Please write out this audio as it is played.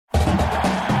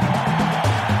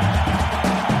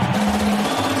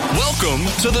Welcome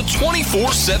to the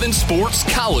 24/7 Sports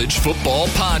College Football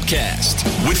Podcast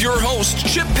with your hosts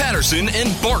Chip Patterson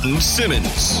and Barton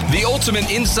Simmons. The ultimate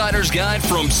insider's guide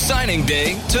from signing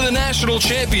day to the national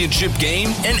championship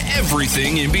game and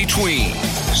everything in between.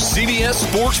 CBS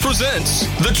Sports presents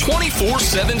the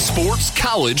 24/7 Sports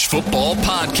College Football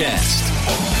Podcast.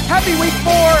 Happy week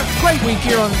 4. Great week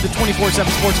here on the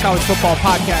 24/7 Sports College Football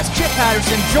Podcast. Chip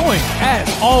Patterson joined, as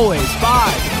always,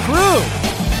 by the crew.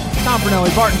 Tom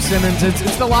Fernelli, Barton Simmons.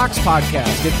 It's the Locks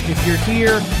Podcast. If you're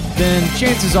here, then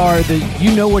chances are that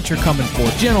you know what you're coming for.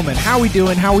 Gentlemen, how we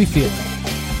doing? How we feeling?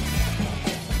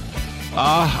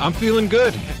 I'm feeling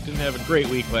good. Didn't have a great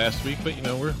week last week, but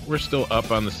we're still up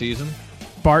on the season.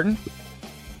 Barton?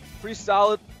 Pretty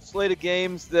solid slate of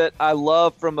games that I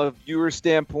love from a viewer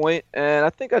standpoint, and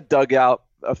I think I dug out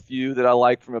a few that I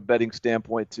like from a betting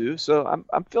standpoint too. So I'm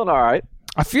feeling all right.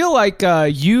 I feel like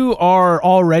you are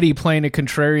already playing a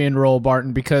contrarian role,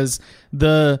 Barton, because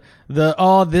the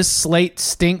this slate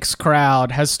stinks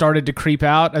crowd has started to creep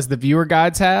out as the viewer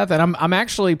guides have, and I'm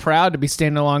actually proud to be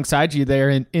standing alongside you there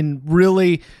in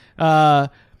really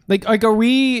like are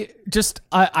we just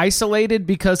isolated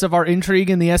because of our intrigue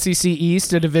in the SEC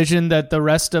East, a division that the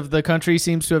rest of the country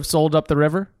seems to have sold up the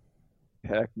river?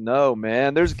 Heck no,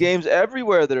 man. There's games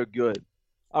everywhere that are good.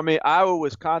 I mean,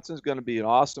 Iowa-Wisconsin is going to be an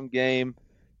awesome game.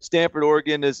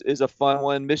 Stanford-Oregon is a fun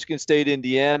one. Michigan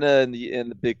State-Indiana and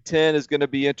the Big Ten is going to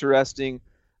be interesting.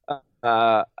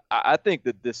 I think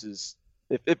that this is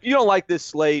if you don't like this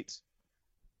slate,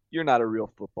 you're not a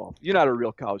real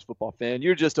college football fan.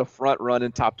 You're just a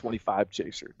front-running top 25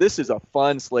 chaser. This is a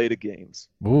fun slate of games.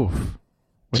 Oof.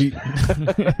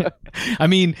 I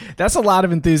mean, that's a lot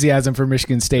of enthusiasm for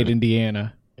Michigan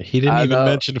State-Indiana. He didn't even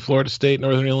mention Florida State,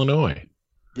 Northern Illinois.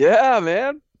 Yeah,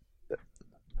 man.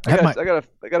 I got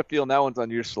a feeling that one's on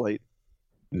your slate.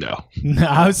 No.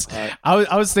 I was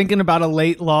thinking about a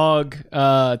late log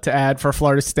to add for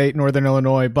Florida State, Northern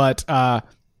Illinois, but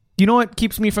you know what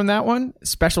keeps me from that one?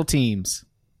 Special teams.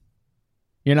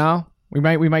 We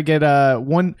might get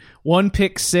one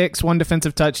pick six, one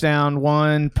defensive touchdown,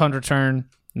 one punt return,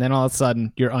 and then all of a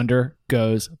sudden your under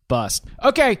goes bust.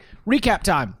 Okay, recap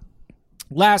time.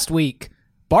 Last week,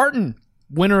 Barton,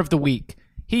 winner of the week.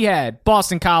 He had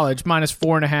Boston College minus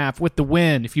 4.5 with the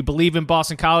win. If you believe in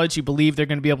Boston College, you believe they're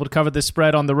going to be able to cover this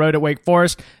spread on the road at Wake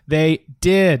Forest. They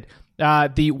did.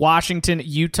 The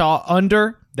Washington-Utah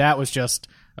under, that was just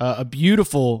a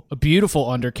beautiful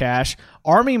under cash.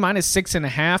 Army minus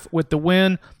 6.5 with the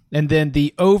win. And then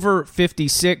the over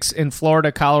 56 in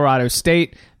Florida, Colorado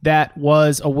State, that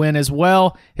was a win as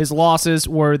well. His losses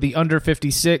were the under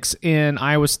 56 in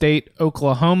Iowa State,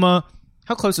 Oklahoma.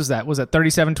 How close was that? Was that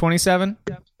 37-27?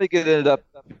 I think it ended up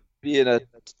being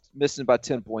missing by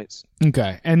 10 points.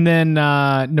 Okay. And then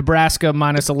Nebraska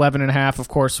minus 11.5. Of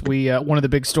course, we one of the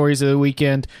big stories of the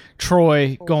weekend,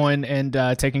 Troy going and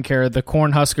taking care of the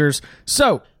Cornhuskers.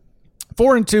 So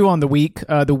 4-2 on the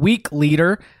week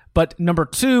leader, but number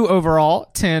 2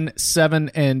 overall,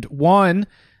 10-7-1.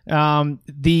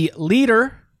 The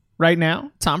leader right now,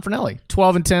 Tom Fernelli,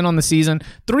 12-10 on the season,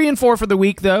 3-4 for the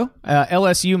week though.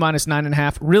 LSU minus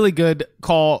 9.5, really good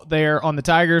call there on the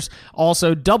Tigers.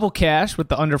 Also double cash with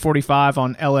the under 45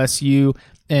 on LSU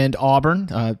and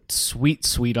Auburn.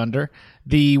 Sweet under.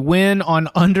 The win on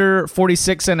under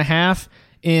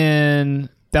 46.5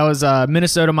 that was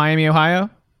Minnesota, Miami, Ohio.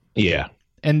 Yeah.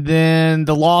 And then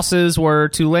the losses were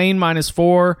Tulane minus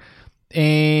 4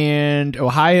 and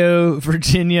Ohio,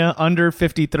 Virginia under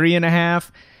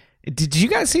 53.5. Did you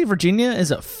guys see Virginia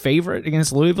as a favorite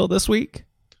against Louisville this week?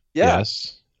 Yeah.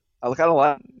 Yes. I kind of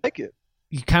like it.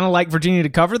 You kind of like Virginia to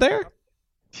cover there?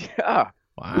 Yeah.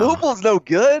 Wow. Louisville's no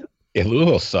good. Yeah,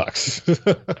 Louisville sucks.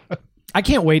 I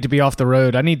can't wait to be off the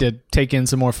road. I need to take in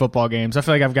some more football games. I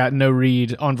feel like I've got no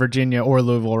read on Virginia or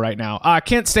Louisville right now.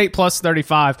 Kent State plus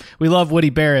 35. We love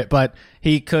Woody Barrett, but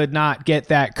he could not get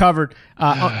that covered.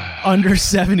 Under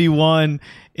 71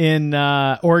 in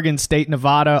Oregon State,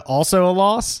 Nevada, also a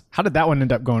loss. How did that one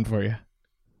end up going for you?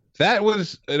 That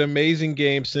was an amazing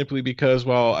game simply because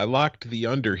while I locked the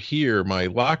under here, my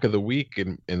lock of the week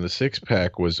in the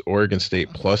six-pack was Oregon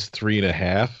State plus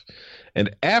 3.5.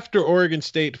 And after Oregon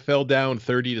State fell down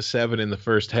 30-7 in the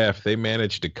first half, they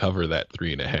managed to cover that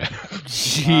 3.5.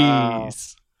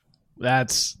 Jeez. Wow.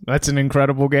 That's an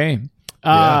incredible game.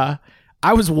 Yeah.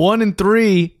 I was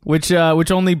 1-3, which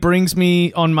only brings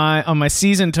me on my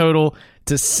season total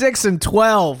to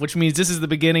 6-12, which means this is the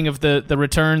beginning of the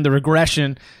return, the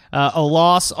regression. A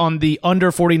loss on the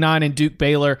under 49 in Duke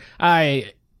Baylor.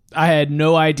 I had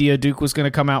no idea Duke was going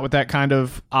to come out with that kind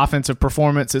of offensive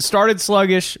performance. It started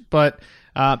sluggish, but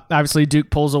Obviously, Duke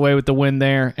pulls away with the win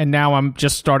there, and now I'm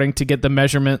just starting to get the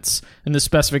measurements and the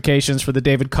specifications for the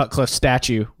David Cutcliffe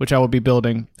statue, which I will be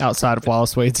building outside of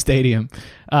Wallace Wade Stadium.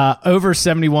 Over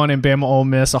 71 in Bama Ole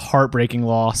Miss, a heartbreaking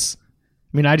loss.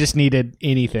 I mean, I just needed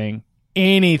anything.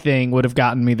 Anything would have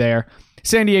gotten me there.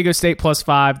 San Diego State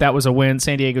 +5, that was a win.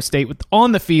 San Diego State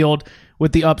on the field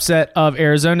with the upset of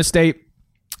Arizona State.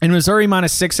 And Missouri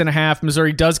 -6.5.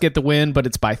 Missouri does get the win, but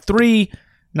it's by 3,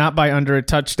 not by under a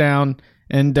touchdown.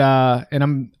 And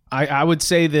I would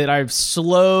say that I've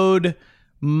slowed.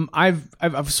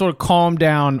 I've sort of calmed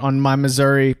down on my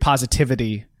Missouri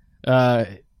positivity,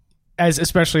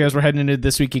 especially as we're heading into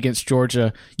this week against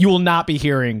Georgia. You will not be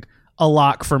hearing a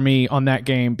lock for me on that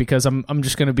game because I'm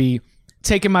just going to be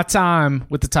taking my time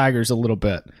with the Tigers a little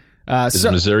bit. Is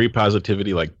Missouri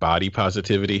positivity like body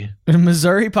positivity?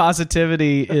 Missouri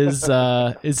positivity is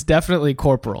definitely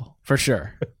corporal for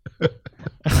sure.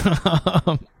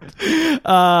 All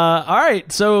right.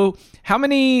 So how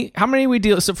many we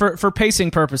deal? So for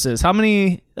pacing purposes, how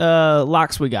many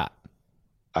locks we got?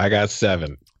 I got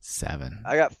 7. 7.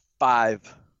 I got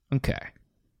 5. Okay.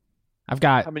 I've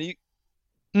got. How many?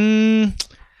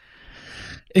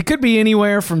 It could be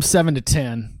anywhere from 7 to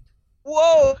 10.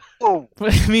 Whoa!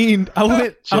 I mean, I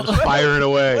went Chip's firing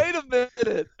away. Wait a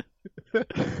minute.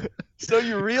 So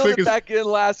you reeled it back in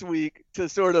last week to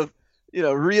sort of,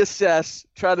 reassess,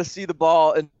 try to see the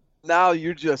ball, and now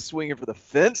you're just swinging for the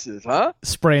fences, huh?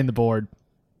 Spraying the board.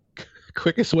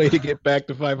 Quickest way to get back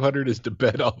to 500 is to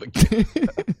bet all the games.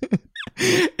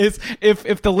 It's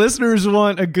if the listeners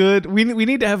want a good, we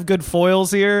need to have good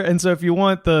foils here, and so if you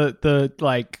want the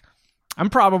like. I'm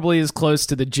probably as close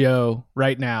to the Joe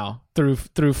right now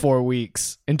through 4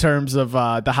 weeks in terms of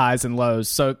the highs and lows.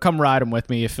 So come ride them with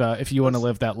me if you want to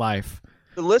live that life.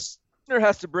 The listener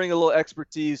has to bring a little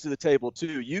expertise to the table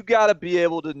too. You got to be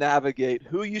able to navigate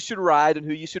who you should ride and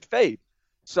who you should fade.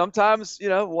 Sometimes,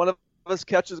 one of us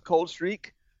catches a cold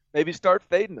streak, maybe start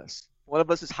fading us. One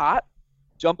of us is hot,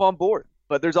 jump on board.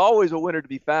 But there's always a winner to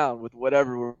be found with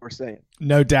whatever we're saying.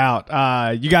 No doubt.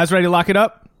 You guys ready to lock it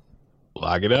up?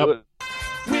 Lock it up.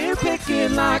 We're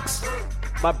picking locks.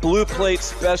 My Blue Plate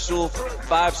special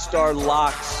 5-star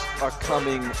locks are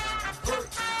coming.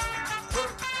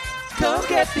 Come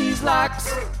get these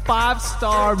locks.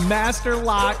 5-star master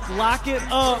lock. Lock it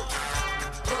up.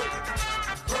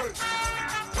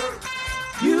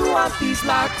 You want these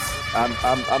locks? I'm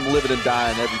living and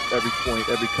dying every point,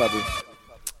 every cover.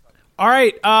 All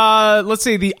right. Let's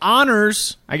see. The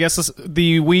honors, I guess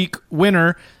the week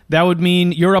winner. That would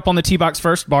mean you're up on the tee box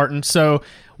first, Barton. So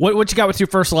what you got with your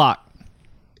first lock?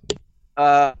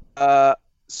 So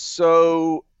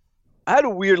I had a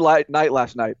weird night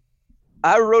last night.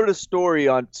 I wrote a story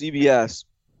on CBS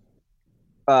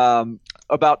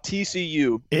about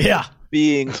TCU. Yeah.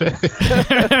 Being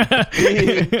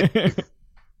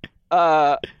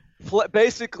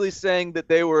basically saying that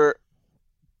they were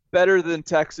better than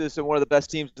Texas and one of the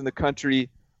best teams in the country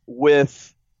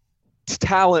with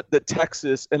talent that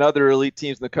Texas and other elite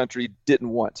teams in the country didn't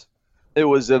want. It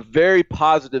was a very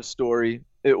positive story.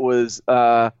 It was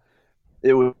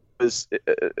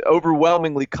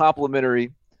overwhelmingly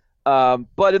complimentary.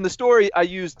 But in the story, I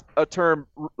used a term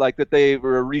like that they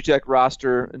were a reject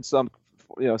roster, and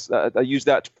I used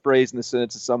that phrase in the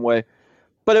sentence in some way.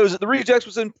 But it was the rejects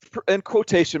was in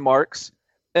quotation marks,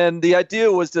 and the idea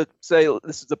was to say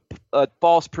this is a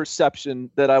false perception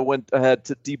that I went ahead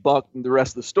to debunk in the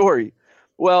rest of the story.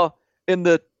 Well, in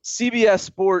the CBS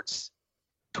Sports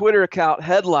Twitter account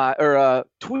headline or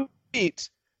tweet,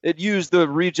 it used the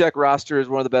reject roster as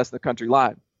one of the best in the country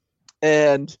line.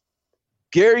 And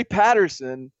Gary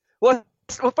Patterson, well,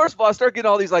 first of all, I started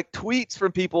getting all these tweets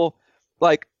from people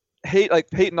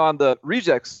hating on the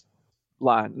rejects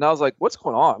line. And I was like, what's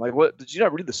going on? What did you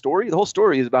not read the story? The whole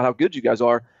story is about how good you guys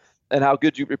are and how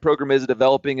good your program is at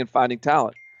developing and finding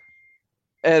talent.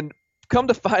 And come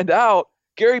to find out,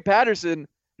 Gary Patterson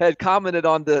had commented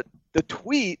on the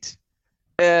tweet,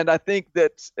 and I think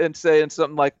and saying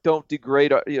something like, "Don't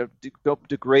degrade our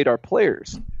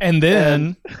players." And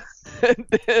then,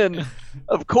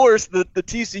 of course, the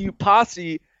TCU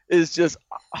posse is just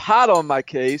hot on my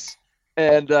case,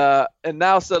 and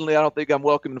now suddenly I don't think I'm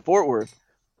welcome in Fort Worth,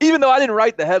 even though I didn't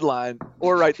write the headline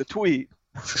or write the tweet.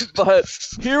 But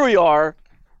here we are,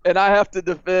 and I have to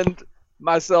defend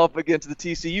myself against the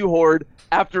TCU horde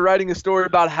after writing a story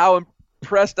about how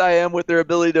impressed I am with their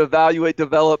ability to evaluate,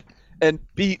 develop, and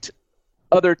beat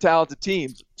other talented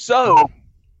teams. So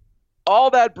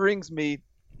all that brings me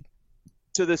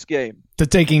to this game. To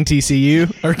taking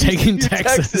TCU or taking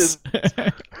Texas.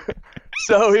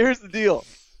 So here's the deal.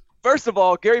 First of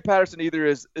all, Gary Patterson either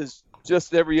is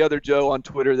just every other Joe on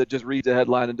Twitter that just reads a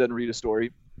headline and doesn't read a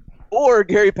story, or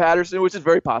Gary Patterson, which is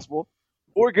very possible,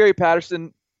 or Gary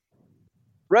Patterson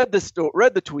read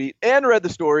the tweet and read the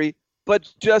story,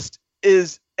 but just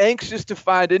is anxious to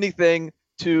find anything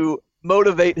to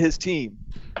motivate his team.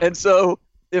 And so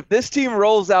if this team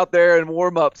rolls out there in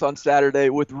warm-ups on Saturday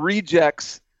with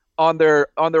rejects on their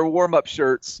warm-up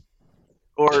shirts,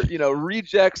 or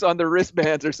rejects on their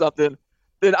wristbands or something,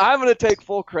 then I'm going to take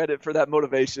full credit for that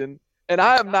motivation, and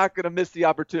I am not going to miss the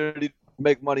opportunity to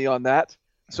make money on that.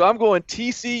 So I'm going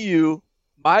TCU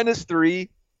 -3.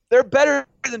 They're better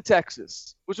than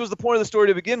Texas, which was the point of the story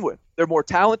to begin with. They're more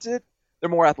talented, they're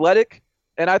more athletic,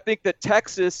 and I think that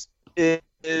Texas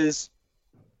is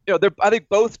I think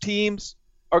both teams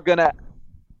are going to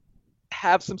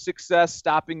have some success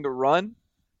stopping the run.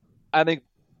 I think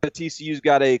the TCU's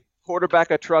got a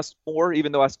quarterback I trust more,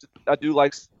 even though I do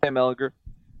like Sam Ehlinger.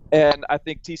 And I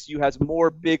think TCU has more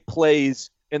big plays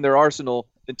in their arsenal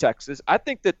than Texas. I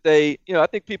think that I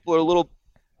think people are a little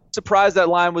surprised that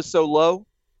line was so low.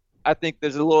 I think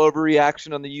there's a little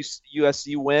overreaction on the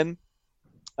USC win.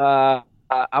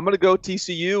 I'm going to go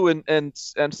TCU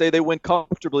and say they win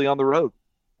comfortably on the road.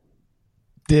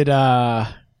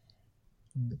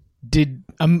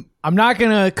 I'm not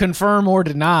going to confirm or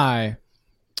deny,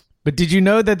 but did you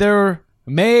know that there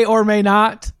may or may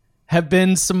not have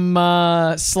been some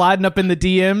sliding up in the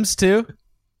DMs too?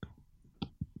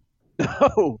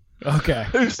 No. Okay.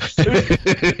 Who's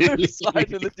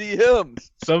sliding in the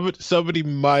DMs? Somebody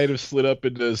might have slid up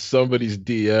into somebody's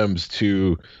DMs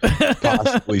to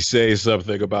possibly say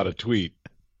something about a tweet.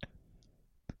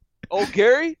 Oh,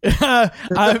 Gary?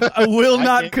 I will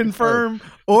not confirm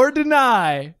or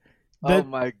deny. Oh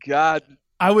my God!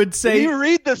 I would say. Did you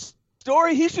read the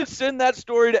story? He should send that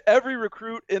story to every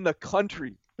recruit in the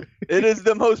country. It is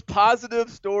the most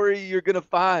positive story you're going to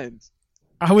find.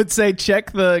 I would say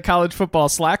check the college football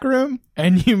Slack room,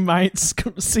 and you might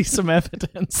see some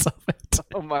evidence of it.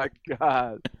 Oh my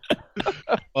God!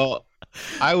 Well,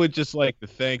 I would just like to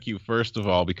thank you, first of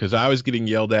all, because I was getting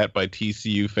yelled at by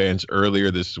TCU fans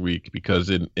earlier this week because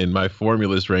in my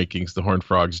formulas rankings, the Horned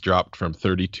Frogs dropped from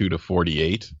 32 to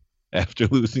 48 after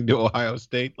losing to Ohio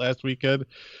State last weekend,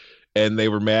 and they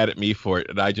were mad at me for it.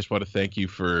 And I just want to thank you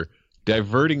for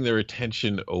diverting their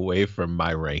attention away from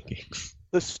my rankings.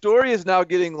 The story is now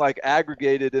getting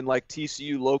aggregated in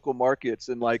TCU local markets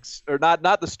and or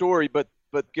not the story, but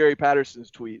Gary Patterson's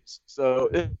tweets. So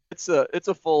it's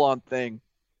a full on thing.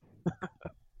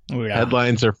 Oh, yeah.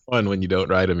 Headlines are fun when you don't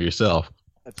write them yourself.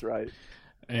 That's right.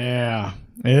 Yeah.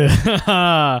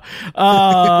 All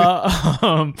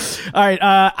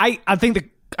right. I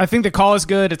think the call is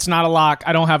good. It's not a lock.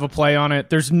 I don't have a play on it.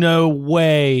 There's no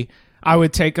way I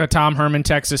would take a Tom Herman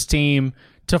Texas team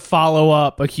to follow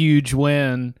up a huge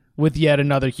win with yet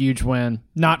another huge win.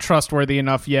 Not trustworthy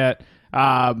enough yet.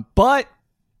 But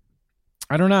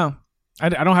I don't know. I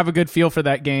don't have a good feel for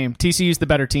that game. TCU's the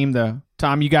better team, though.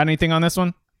 Tom, you got anything on this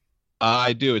one?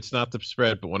 I do. It's not the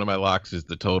spread, but one of my locks is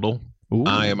the total. Ooh.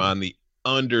 I am on the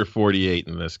under 48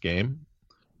 in this game.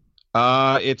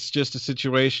 It's just a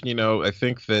situation, I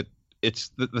think that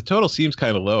it's the total seems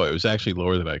kind of low. It was actually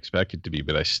lower than I expected to be,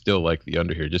 but I still like the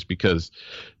under here just because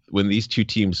when these two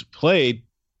teams played,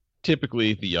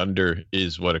 typically the under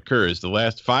is what occurs. The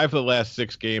 5 of the last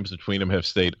 6 games between them have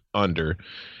stayed under.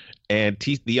 And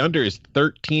the under is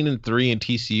 13-3 in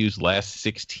TCU's last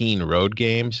 16 road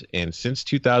games. And since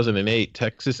 2008,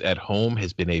 Texas at home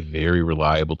has been a very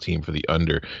reliable team for the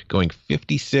under, going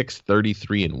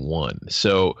 56-33-1.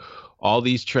 So all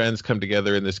these trends come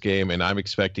together in this game, and I'm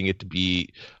expecting it to be,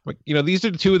 these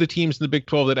are 2 of the teams in the Big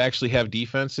 12 that actually have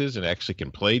defenses and actually can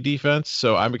play defense.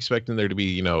 So I'm expecting there to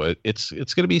be, it's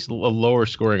going to be a lower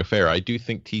scoring affair. I do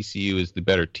think TCU is the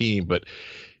better team, but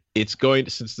it's going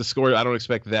to, since the score, I don't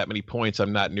expect that many points.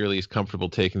 I'm not nearly as comfortable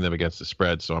taking them against the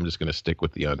spread, so I'm just going to stick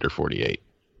with the under 48.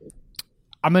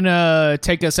 I'm going to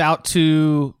take us out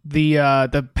to the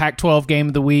Pac-12 game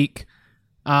of the week.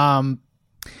 I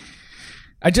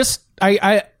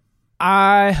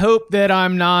hope that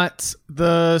I'm not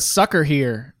the sucker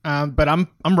here, but I'm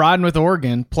riding with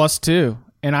Oregon +2.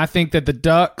 And I think that the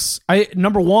Ducks,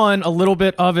 number one, a little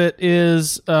bit of it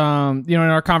is, in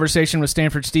our conversation with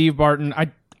Stanford Steve Barton,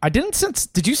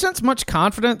 did you sense much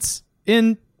confidence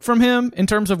from him in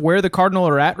terms of where the Cardinals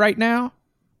are at right now?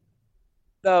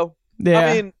 No. Yeah.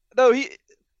 I mean, no, he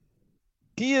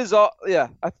is all, yeah.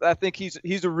 I think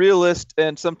he's a realist,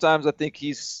 and sometimes I think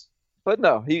but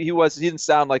no, he didn't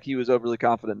sound like he was overly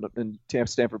confident in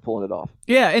Stanford pulling it off.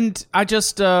 Yeah, and I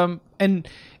just and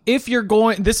if you're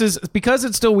going, this is because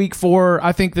it's still week 4.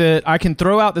 I think that I can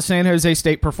throw out the San Jose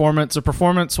State performance, a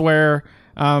performance where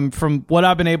From what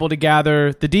I've been able to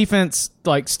gather, the defense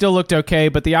still looked okay,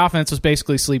 but the offense was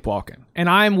basically sleepwalking. And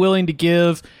I'm willing to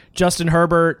give Justin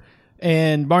Herbert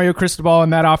and Mario Cristobal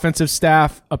and that offensive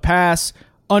staff a pass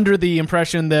under the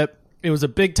impression that it was a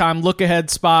big-time look-ahead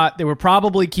spot. They were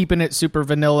probably keeping it super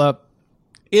vanilla.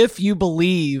 If you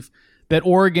believe that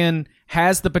Oregon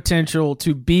has the potential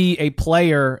to be a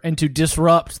player and to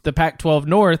disrupt the Pac-12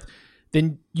 North,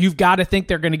 then you've got to think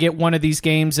they're going to get one of these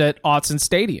games at Autzen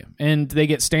Stadium. And they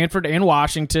get Stanford and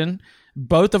Washington.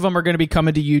 Both of them are going to be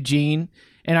coming to Eugene.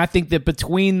 And I think that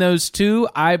between those two,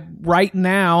 I right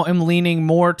now am leaning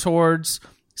more towards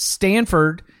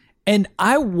Stanford. And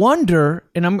I wonder,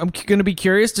 and I'm going to be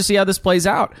curious to see how this plays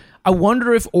out, I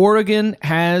wonder if Oregon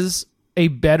has a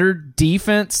better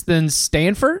defense than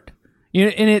Stanford.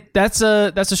 And that's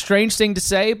a strange thing to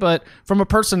say, but from a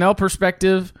personnel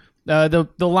perspective, the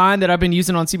line that I've been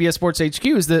using on CBS Sports HQ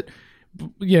is that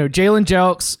Jalen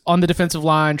Jelks on the defensive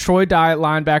line, Troy Dye at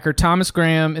linebacker, Thomas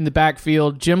Graham in the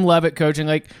backfield, Jim Leavitt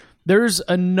coaching. There's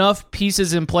enough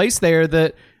pieces in place there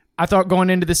that I thought going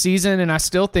into the season, and I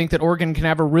still think that Oregon can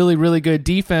have a really, really good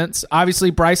defense. Obviously,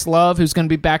 Bryce Love, who's going to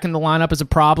be back in the lineup, is a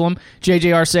problem. J.J.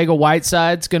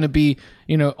 Arcega-Whiteside's going to be,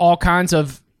 all kinds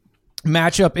of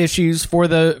matchup issues for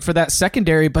that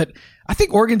secondary. But I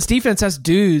think Oregon's defense has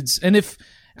dudes, and if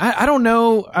I don't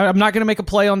know. I'm not going to make a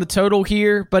play on the total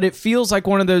here, but it feels like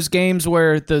one of those games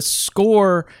where the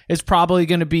score is probably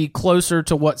going to be closer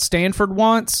to what Stanford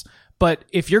wants. But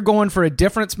if you're going for a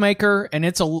difference maker and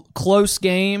it's a close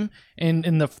game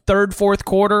in the third, fourth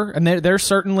quarter, and they're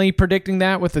certainly predicting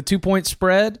that with a 2-point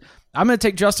spread, I'm going to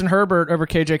take Justin Herbert over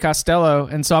KJ Costello.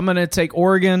 And so I'm going to take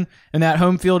Oregon and that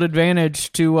home field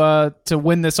advantage to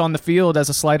win this on the field as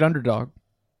a slight underdog.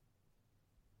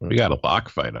 We got a lock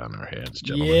fight on our hands,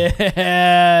 gentlemen.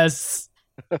 Yes.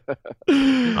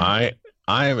 I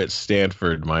am at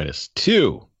Stanford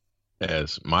 -2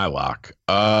 as my lock.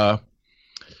 For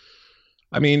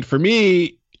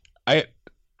me,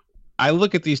 I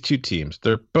look at these two teams.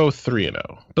 They're both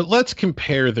 3-0, but let's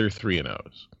compare their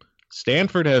 3-0s.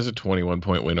 Stanford has a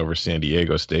 21-point win over San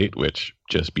Diego State, which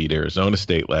just beat Arizona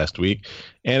State last week,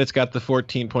 and it's got the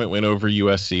 14-point win over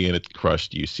USC, and it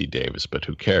crushed UC Davis, but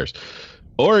who cares?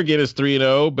 Oregon is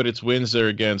 3-0, but its wins are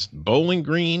against Bowling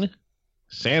Green,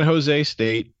 San Jose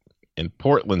State, and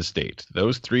Portland State.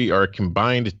 Those three are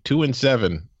combined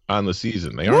 2-7 on the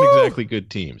season. They aren't exactly good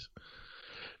teams.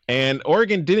 And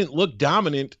Oregon didn't look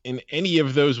dominant in any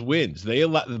of those wins.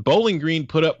 Bowling Green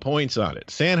put up points on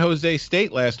it. San Jose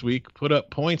State last week put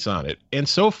up points on it. And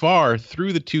so far,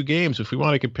 through the two games, if we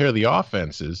want to compare the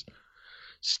offenses,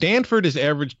 Stanford has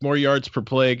averaged more yards per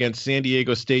play against San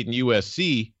Diego State and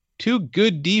USC, two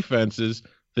good defenses,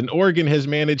 than Oregon has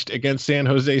managed against San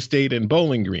Jose State and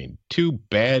Bowling Green, two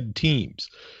bad teams.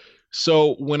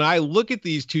 So when I look at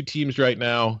these two teams right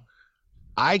now,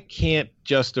 I can't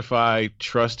justify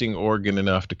trusting Oregon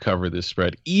enough to cover this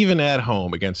spread, even at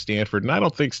home against Stanford. And I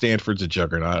don't think Stanford's a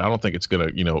juggernaut. I don't think it's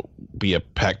going to, be a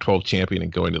Pac-12 champion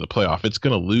and go into the playoff. It's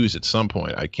going to lose at some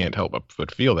point. I can't help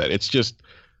but feel that. It's just,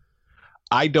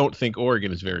 I don't think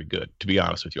Oregon is very good, to be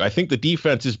honest with you. I think the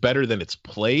defense is better than it's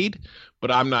played, but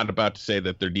I'm not about to say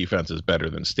that their defense is better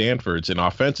than Stanford's. And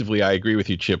offensively, I agree with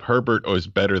you, Chip. Herbert is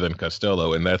better than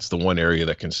Costello, and that's the one area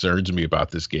that concerns me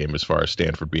about this game as far as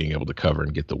Stanford being able to cover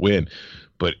and get the win.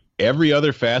 But every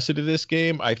other facet of this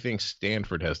game, I think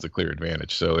Stanford has the clear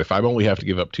advantage. So if I only have to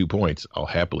give up 2 points, I'll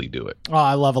happily do it. Oh,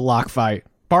 I love a lock fight.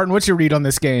 Barton, what's your read on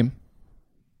this game?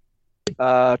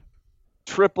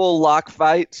 Triple lock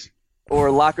fight. Or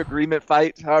lock agreement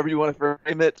fight, however you want to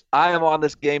frame it. I am on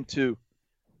this game too.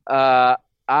 I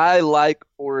like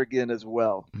Oregon as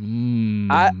well.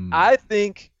 I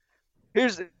think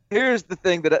here's the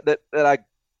thing that I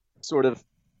sort of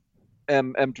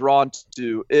am drawn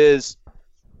to is,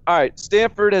 all right,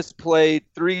 Stanford has played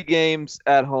 3 games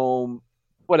at home,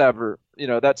 whatever.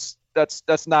 That's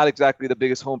not exactly the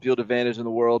biggest home field advantage in the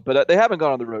world, but they haven't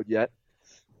gone on the road yet,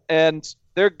 and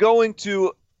they're going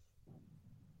to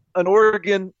an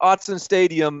Oregon Autzen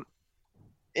Stadium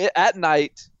at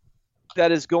night that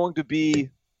is going to be,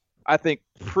 I think,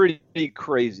 pretty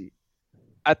crazy.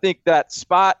 I think that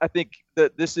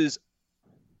this is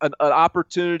an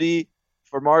opportunity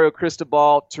for Mario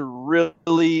Cristobal to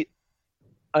really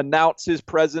announce his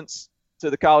presence to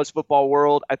the college football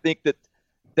world. I think that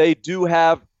they do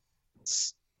have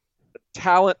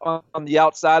talent on the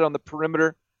outside, on the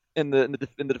perimeter, in the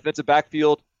defensive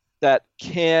backfield that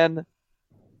can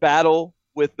battle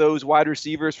with those wide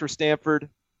receivers for Stanford,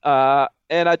 and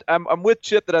I'm with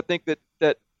Chip that I think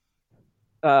that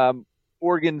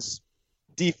Oregon's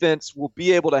defense will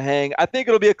be able to hang. I think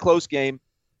it'll be a close game.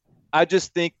 I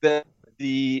just think that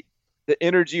the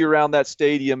energy around that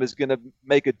stadium is going to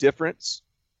make a difference.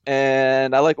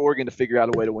 And I like Oregon to figure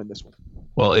out a way to win this one.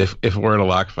 Well, if we're in a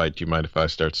lock fight, do you mind if I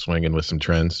start swinging with some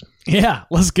trends? Yeah,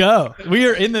 let's go. We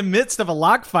are in the midst of a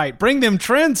lock fight. Bring them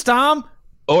trends, Tom.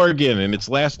 Oregon in its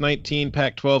last 19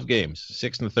 Pac-12 games,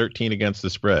 6-13 against the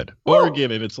spread. Woo!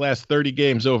 Oregon in its last 30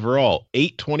 games overall,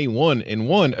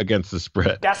 8-21-1 against the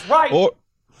spread. That's right.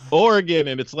 Oregon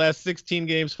in its last 16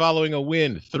 games following a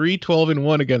win,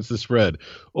 3-12-1 against the spread.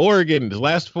 Oregon in its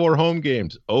last 4 home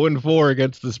games, 0-4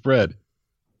 against the spread.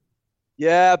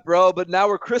 Yeah, bro, but now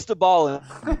we're Cristoballing.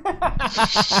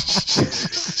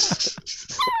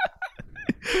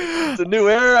 It's a new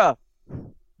era.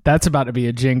 That's about to be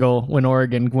a jingle when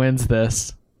Oregon wins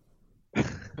this.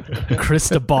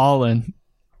 Cristobalin.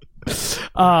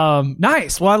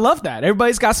 Nice. Well, I love that.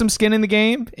 Everybody's got some skin in the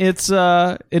game.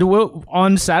 It will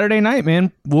on Saturday night,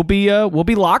 man. We'll be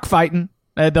lock fighting.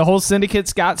 The whole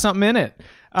syndicate's got something in it.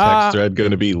 Text thread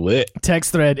going to be lit.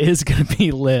 Text thread is going to be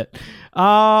lit.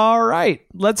 All right,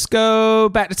 let's go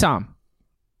back to Tom.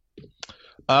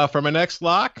 For my next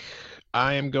lock,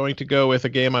 I am going to go with a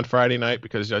game on Friday night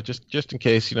because just in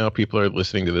case people are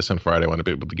listening to this on Friday, I want to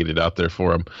be able to get it out there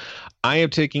for them. I am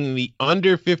taking the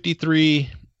under 53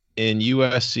 in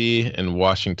USC and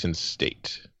Washington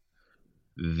State.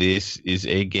 This is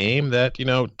a game that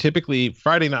typically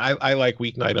Friday night. I like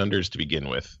weeknight unders to begin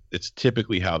with. It's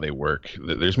typically how they work.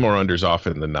 There's more unders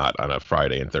often than not on a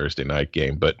Friday and Thursday night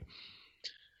game, but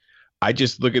I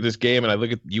just look at this game and I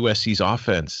look at USC's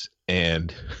offense,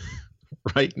 and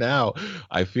right now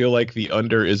I feel like the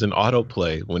under is an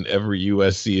autoplay whenever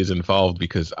USC is involved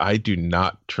because I do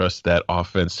not trust that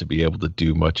offense to be able to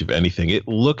do much of anything. It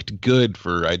looked good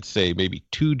for, I'd say, maybe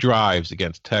 2 drives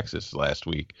against Texas last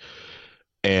week.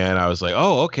 And I was like,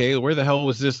 oh, okay, where the hell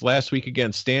was this last week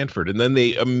against Stanford? And then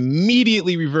they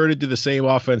immediately reverted to the same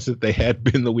offense that they had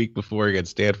been the week before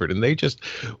against Stanford. And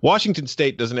Washington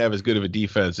State doesn't have as good of a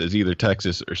defense as either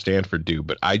Texas or Stanford do,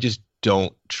 but I just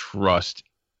don't trust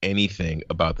anything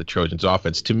about the Trojans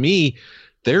offense. To me,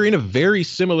 they're in a very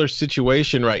similar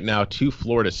situation right now to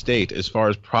Florida State as far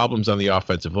as problems on the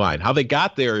offensive line. How they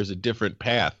got there is a different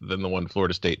path than the one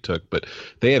Florida State took, but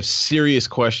they have serious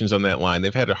questions on that line.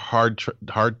 They've had a hard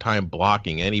time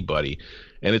blocking anybody,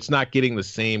 and it's not getting the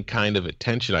same kind of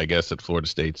attention, I guess, that Florida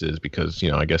State's is because,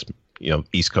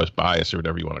 East Coast bias or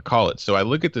whatever you want to call it. So I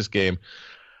look at this game.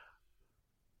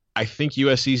 I think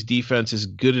USC's defense is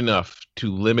good enough to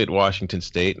limit Washington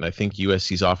State, and I think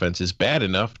USC's offense is bad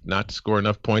enough not to score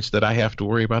enough points that I have to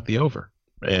worry about the over.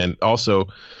 And also,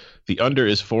 the under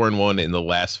is 4-1 in the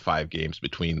last 5 games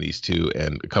between these two,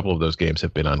 and a couple of those games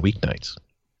have been on weeknights.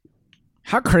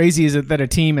 How crazy is it that a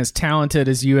team as talented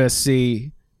as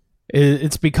USC,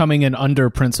 it's becoming an under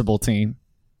principal team?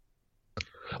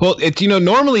 Well, it's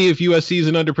normally if USC is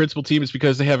an under principal team, it's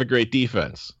because they have a great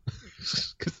defense.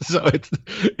 So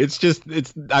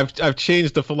I've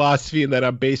changed the philosophy in that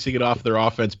I'm basing it off their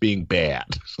offense being bad.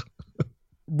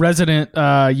 Resident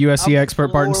USC expert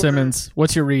Barton Simmons,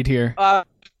 what's your read here? I'm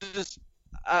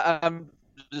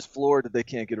just floored that they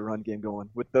can't get a run game going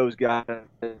with those guys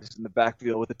in the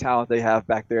backfield with the talent they have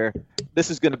back there. This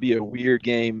is going to be a weird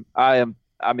game. Of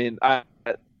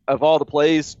all the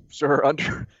plays, sure,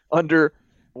 under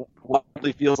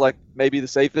widely feels like maybe the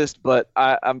safest, but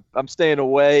I'm staying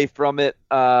away from it.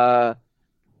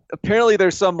 Apparently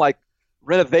there's some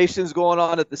renovations going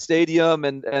on at the stadium,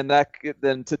 and that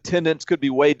then attendance could be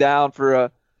way down for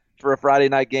a Friday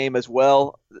night game as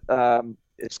well.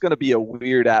 It's going to be a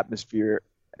weird atmosphere,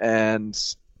 and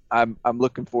I'm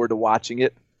looking forward to watching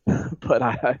it, but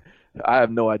I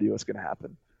have no idea what's going to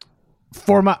happen.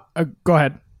 Go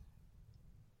ahead.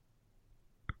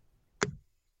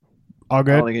 All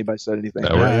good? I don't think anybody said anything.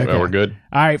 No, we're good.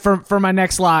 All right, for my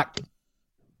next lock,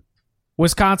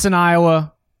 Wisconsin,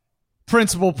 Iowa,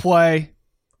 principal play,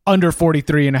 under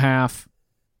 43.5.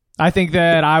 I think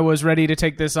that I was ready to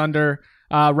take this under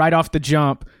right off the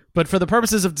jump. But for the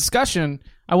purposes of discussion,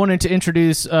 I wanted to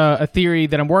introduce a theory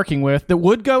that I'm working with that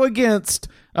would go against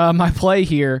my play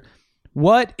here.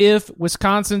 What if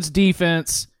Wisconsin's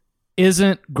defense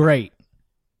isn't great?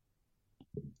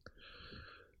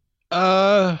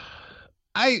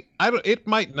 It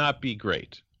might not be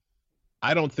great.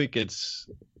 I don't think it's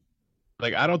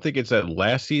at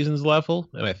last season's level,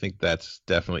 and I think that's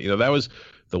definitely that was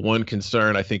the one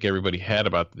concern I think everybody had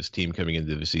about this team coming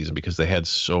into the season because they had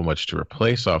so much to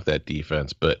replace off that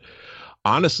defense. But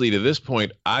honestly, to this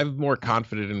point, I'm more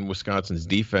confident in Wisconsin's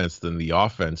defense than the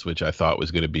offense, which I thought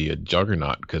was going to be a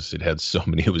juggernaut because it had so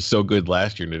many. It was so good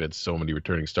last year, and it had so many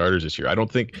returning starters this year. I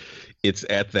don't think it's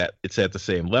at the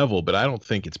same level, but I don't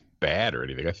think it's bad or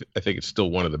anything. I think it's still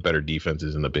one of the better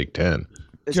defenses in the Big Ten.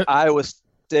 Is Iowa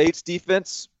State's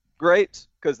defense great?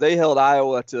 Because they held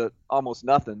Iowa to almost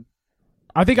nothing.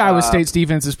 I think Iowa State's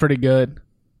defense is pretty good.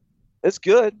 It's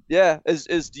good, yeah.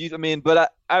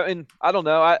 But I don't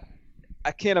know.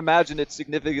 I can't imagine it's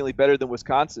significantly better than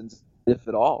Wisconsin's, if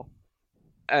at all.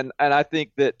 And I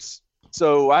think that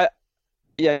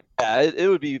it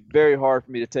would be very hard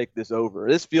for me to take this over.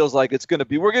 This feels like we're going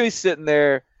to be sitting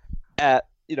there at,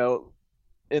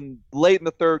 late in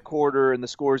the third quarter, and the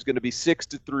score is going to be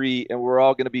 6-3, and we're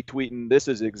all going to be tweeting, this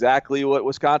is exactly what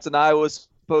Wisconsin Iowa is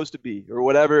supposed to be, or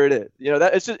whatever it is.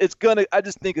 I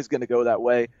just think it's going to go that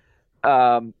way.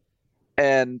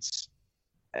 And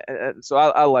so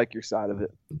I like your side of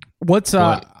it. What's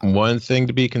one thing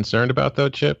to be concerned about, though,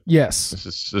 Chip? Yes.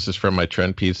 This is from my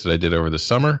trend piece that I did over the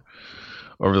summer.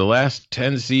 Over the last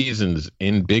 10 seasons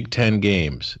in Big Ten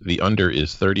games, the under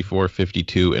is 34,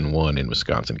 52, and 1 in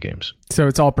Wisconsin games. So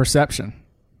it's all perception.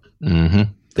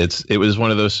 Mm-hmm. It was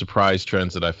one of those surprise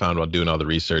trends that I found while doing all the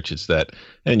research. It's that,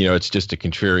 and it's just a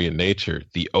contrarian nature.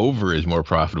 The over is more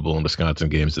profitable in Wisconsin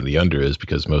games than the under is,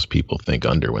 because most people think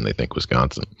under when they think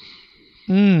Wisconsin.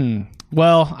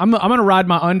 Well, I'm gonna ride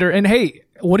my under. And hey,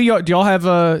 do y'all have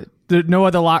no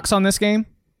other locks on this game?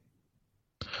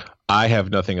 I have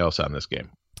nothing else on this game.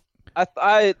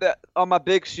 On my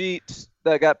big sheet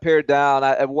that got pared down,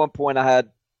 at one point I had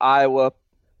Iowa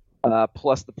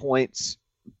plus the points,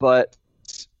 but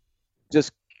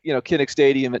just Kinnick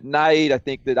Stadium at night, I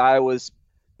think that Iowa's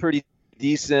pretty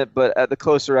decent. But at the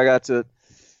closer I got to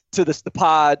the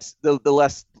pods, the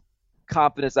less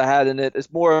confidence I had in it.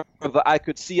 It's more of I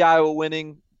could see Iowa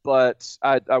winning, but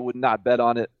I would not bet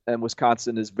on it. And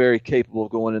Wisconsin is very capable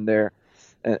of going in there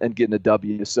and getting a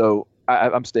W. So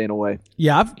I'm staying away.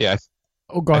 Yeah. Go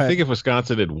ahead. I think if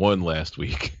Wisconsin had won last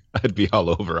week, I'd be all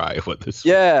over Iowa this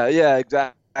week. Yeah,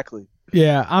 exactly.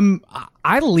 Yeah,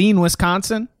 I lean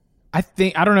Wisconsin. I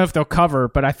don't know if they'll cover,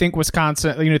 but I think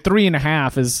Wisconsin,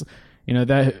 3.5 is,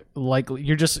 that like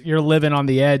you're living on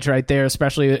the edge right there,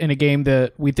 especially in a game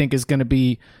that we think is going to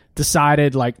be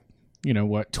decided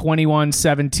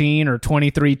 21-17 or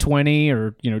 23-20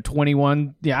 or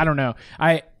 21. Yeah, I don't know.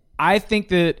 I think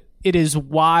that it is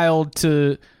wild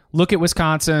to look at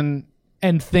Wisconsin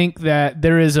and think that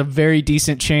there is a very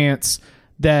decent chance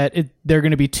that they're going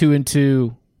to be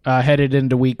 2-2 headed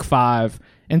into week 5.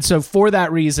 And so for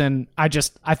that reason, I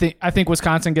think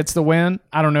Wisconsin gets the win.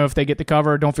 I don't know if they get the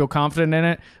cover. Don't feel confident in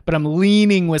it, but I'm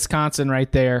leaning Wisconsin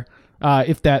right there.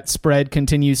 If that spread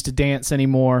continues to dance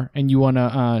anymore and you want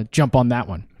to jump on that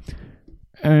one.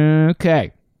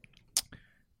 Okay.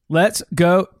 Let's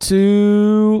go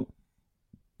to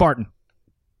Barton.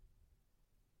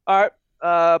 All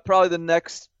right. Probably the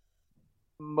next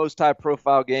most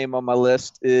high-profile game on my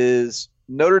list is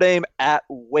Notre Dame at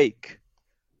Wake.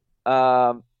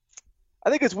 I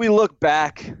think as we look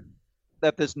back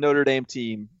at this Notre Dame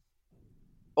team,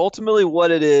 ultimately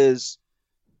what it is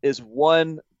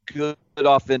one good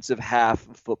offensive half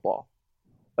of football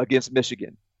against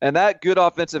Michigan. And that good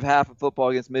offensive half of football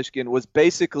against Michigan was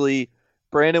basically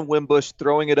Brandon Wimbush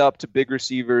throwing it up to big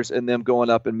receivers and them going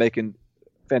up and making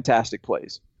fantastic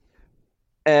plays.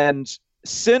 And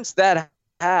since that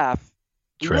half,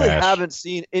 we really haven't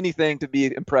seen anything to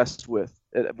be impressed with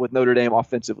Notre Dame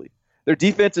offensively. Their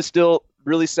defense is still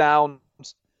really sound,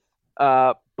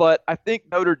 but I think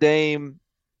Notre Dame.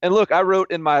 And look, I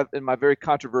wrote in my very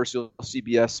controversial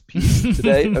CBS piece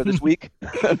today or this week,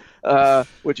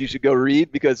 which you should go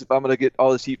read, because if I'm going to get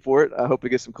all this heat for it, I hope it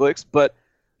gets some clicks. But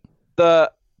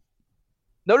the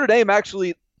Notre Dame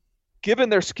actually, given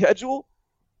their schedule,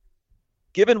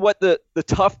 given what the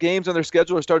tough games on their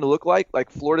schedule are starting to look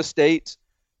like Florida State,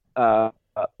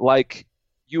 like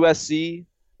USC,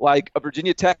 like a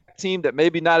Virginia Tech team that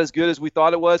maybe not as good as we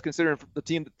thought it was, considering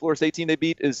the Florida State team they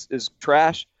beat is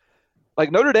trash. Like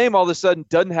Notre Dame all of a sudden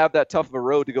doesn't have that tough of a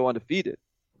road to go undefeated.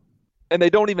 And they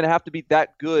don't even have to be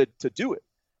that good to do it.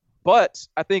 But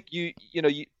I think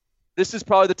this is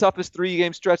probably the toughest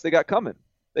 3-game stretch they got coming.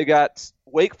 They got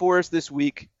Wake Forest this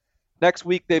week. Next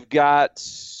week they've got,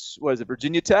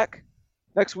 Virginia Tech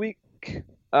next week?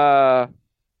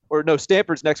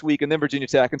 Stanford's next week and then Virginia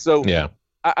Tech. And so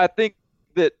I think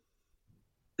that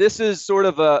this is sort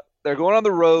of they're going on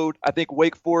the road. I think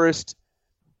Wake Forest,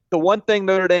 the one thing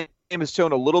Notre Dame has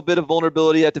shown a little bit of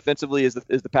vulnerability at defensively is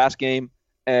the pass game,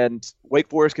 and Wake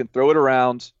Forest can throw it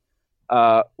around.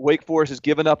 Wake Forest has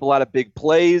given up a lot of big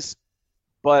plays,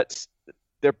 but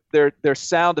they're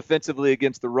sound defensively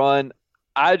against the run.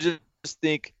 I just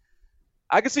think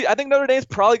I think Notre Dame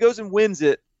probably goes and wins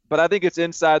it, but I think it's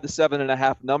inside the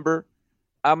 7.5 number.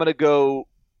 I'm going to go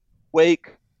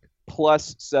Wake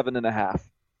plus 7.5.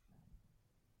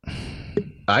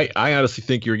 I honestly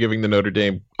think you're giving the Notre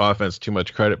Dame offense too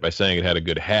much credit by saying it had a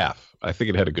good half. I think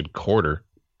it had a good quarter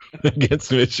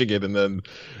against Michigan, and then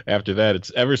after that,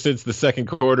 it's ever since the second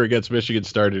quarter against Michigan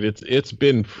started, it's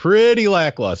been pretty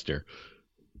lackluster.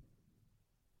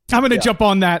 I'm going to jump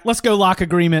on that. Let's go lock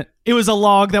agreement. It was a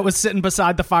log that was sitting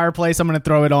beside the fireplace. I'm going to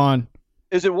throw it on.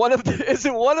 Is it one of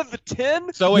the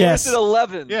 10? So yes. Is it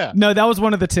 11? Yeah. No, that was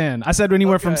one of the 10. I said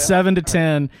anywhere from 7 to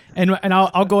 10, and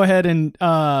I'll go ahead and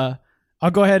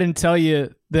tell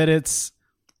you that it's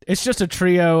just a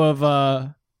trio of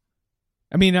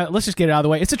let's just get it out of the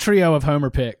way. It's a trio of homer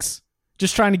picks.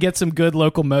 Just trying to get some good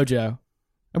local mojo.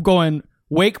 I'm going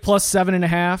Wake plus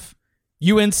 7.5,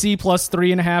 UNC plus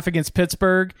 3.5 against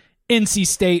Pittsburgh, NC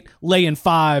State laying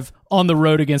 5 on the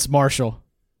road against Marshall.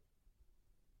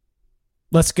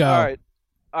 Let's go.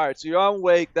 All right. So you're on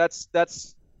Wake. That's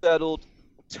settled.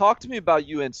 Talk to me about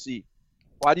UNC.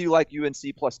 Why do you like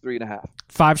UNC plus 3.5?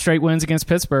 5 straight wins against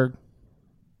Pittsburgh.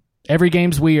 Every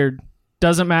game's weird.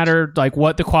 Doesn't matter like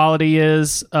what the quality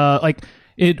is. Do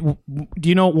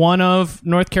you know what one of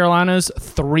North Carolina's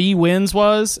 3 wins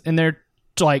was in their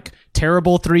like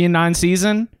terrible 3-9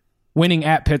 season? Winning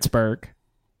at Pittsburgh.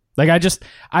 Like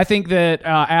I think that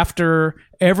after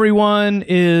everyone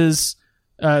is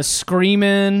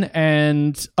screaming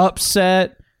and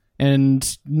upset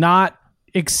and not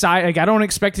excited, like I don't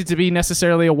expect it to be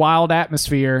necessarily a wild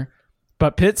atmosphere,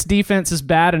 but Pitt's defense is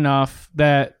bad enough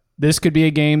that this could be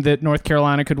a game that North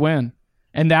Carolina could win.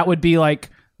 And that would be like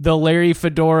the Larry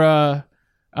Fedora,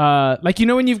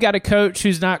 when you've got a coach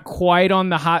who's not quite on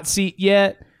the hot seat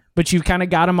yet, but you've kind of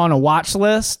got him on a watch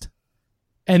list,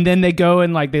 and then they go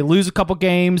and like they lose a couple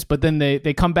games, but then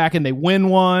they come back and they win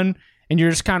one, and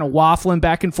you're just kind of waffling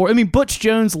back and forth. I mean, Butch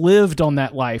Jones lived on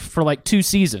that life for like 2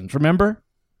 seasons, remember?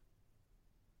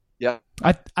 Yeah.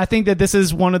 I think that this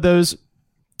is one of those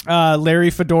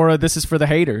Larry Fedora, this is for the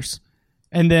haters.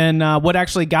 And then what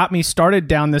actually got me started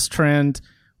down this trend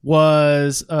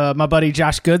was my buddy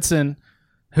Josh Goodson,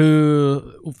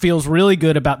 who feels really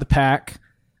good about the Pack.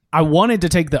 I wanted to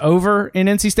take the over in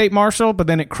NC State Marshall, but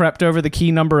then it crept over the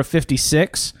key number of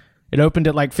 56. It opened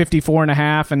at like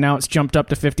 54.5, and now it's jumped up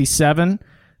to 57.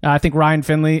 I think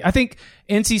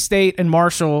NC State and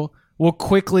Marshall will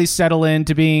quickly settle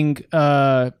into being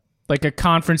like a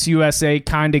Conference USA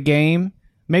kind of game.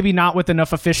 Maybe not with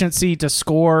enough efficiency to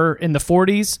score in the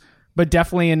 40s, but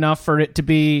definitely enough for it to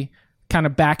be kind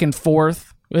of back and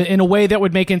forth in a way that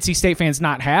would make NC State fans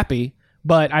not happy.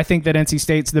 But I think that NC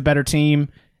State's the better team,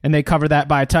 and they cover that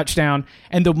by a touchdown.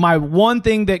 And my one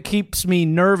thing that keeps me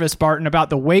nervous, Barton, about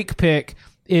the Wake pick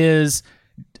is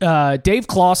Dave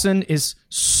Clawson is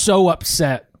so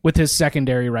upset with his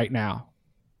secondary right now.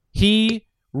 He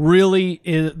really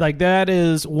is, like, that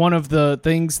is one of the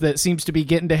things that seems to be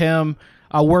getting to him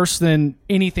worse than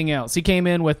anything else. He came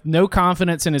in with no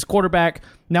confidence in his quarterback.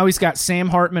 Now he's got Sam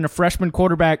Hartman, a freshman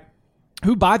quarterback,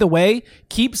 who, by the way,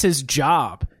 keeps his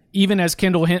job even as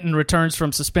Kendall Hinton returns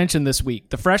from suspension this week.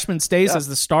 The freshman stays as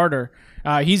the starter.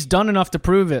 He's done enough to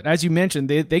prove it. As you mentioned,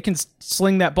 they can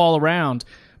sling that ball around.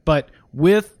 But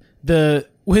with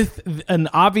an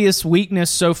obvious weakness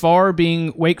so far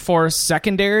being Wake Forest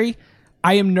secondary,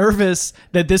 I am nervous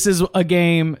that this is a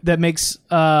game that makes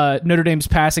Notre Dame's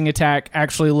passing attack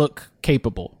actually look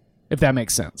capable, if that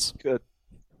makes sense.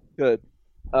 Good.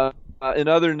 In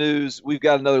other news, we've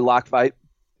got another lock fight.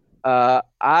 I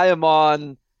am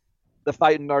on the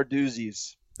Fighting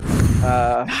Narduzzi's.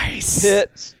 Nice.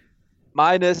 Pitt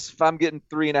minus, if I'm getting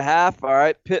 3.5, all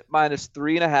right. Pitt minus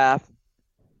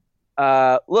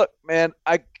 3.5. Look, man,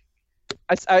 I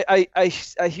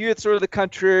hear it's sort of the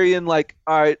contrarian, like,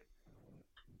 all right,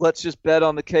 let's just bet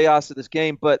on the chaos of this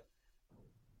game. But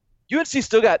UNC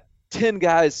still got 10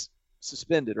 guys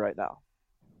suspended right now.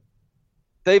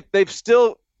 They've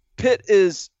still, Pitt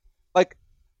is like,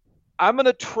 I'm going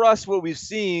to trust what we've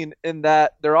seen in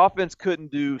that their offense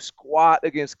couldn't do squat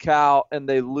against Cal, and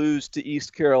they lose to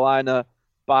East Carolina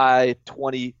by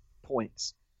 20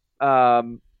 points. I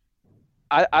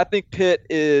think Pitt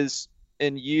is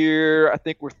in year, I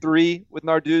think we're 3 with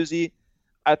Narduzzi.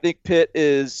 I think Pitt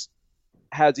has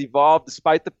evolved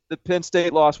despite the Penn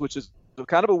State loss, which is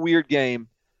kind of a weird game.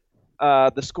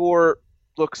 The score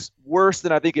looks worse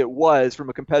than I think it was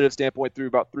from a competitive standpoint through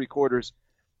about 3 quarters.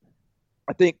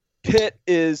 I think Pitt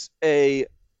has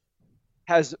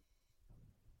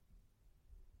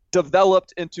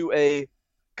developed into a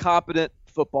competent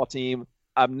football team.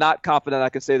 I'm not confident I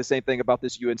can say the same thing about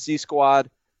this UNC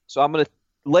squad. So I'm going to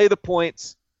lay the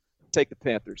points, take the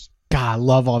Panthers. God, I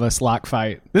love all this lock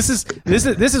fight. This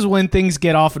is when things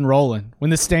get off and rolling.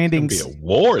 When the standings It's gonna be a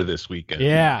war this weekend.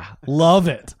 Yeah, love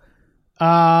it.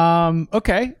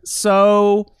 Okay,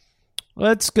 so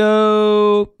let's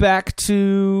go back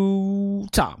to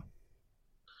Tom.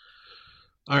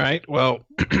 All right. Well,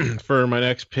 for my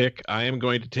next pick, I am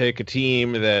going to take a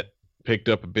team that picked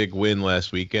up a big win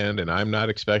last weekend, and I'm not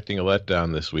expecting a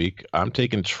letdown this week. I'm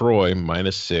taking Troy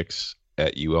 -6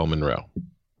 at UL Monroe.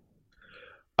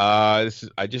 I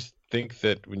just think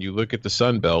that when you look at the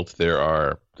Sun Belt,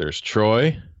 there's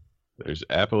Troy, there's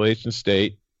Appalachian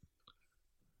State,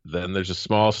 then there's a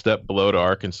small step below to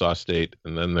Arkansas State,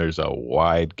 and then there's a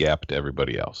wide gap to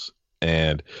everybody else.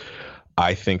 And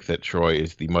I think that Troy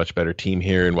is the much better team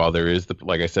here. And while there is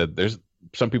like I said, there's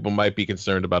some people might be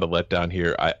concerned about a letdown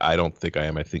here. I don't think I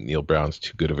am. I think Neil Brown's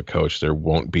too good of a coach. There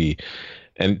won't be.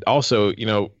 And also,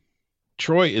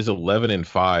 Troy is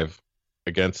 11-5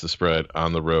 against the spread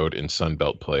on the road in Sun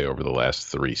Belt play over the last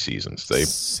 3 seasons. They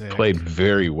played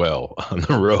very well on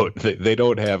the road. They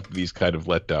don't have these kind of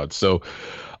letdowns. So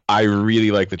I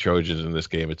really like the Trojans in this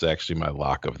game. It's actually my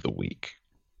lock of the week.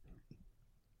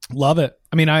 Love it.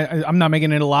 I mean, I'm not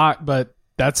making it a lot, but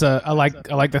that's I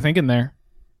like the thinking there.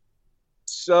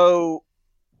 So,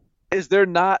 is there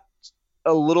not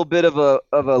a little bit of a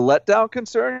letdown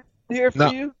concern here for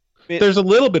you? I mean, there's a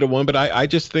little bit of one, but I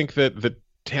just think that the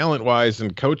talent-wise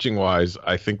and coaching-wise,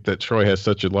 I think that Troy has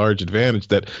such a large advantage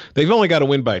that they've only got to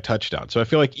win by a touchdown. So I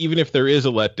feel like even if there is a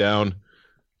letdown,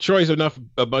 Troy's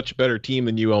a much better team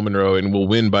than UL Monroe and will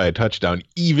win by a touchdown,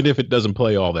 even if it doesn't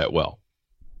play all that well.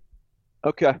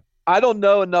 Okay. I don't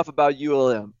know enough about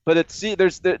ULM, but it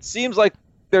seems like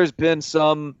there's been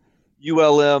some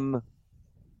ULM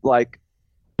like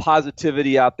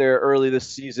positivity out there early this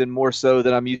season, more so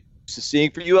than I'm used to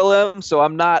seeing for ULM. So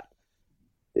I'm not,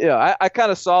 I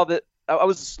kind of saw that. I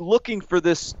was looking for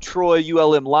this Troy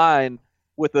ULM line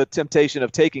with the temptation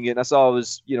of taking it, and I saw it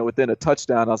was within a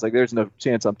touchdown. I was like, there's no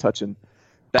chance I'm touching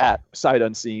that sight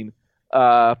unseen.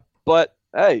 But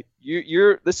hey,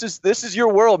 this is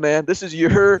your world, man. This is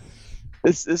your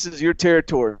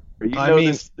territory.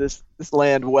 This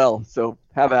land well, so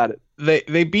have at it.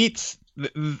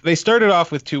 They started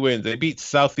off with 2 wins. They beat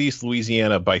Southeast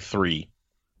Louisiana by 3.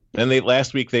 And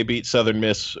last week they beat Southern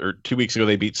Miss, or 2 weeks ago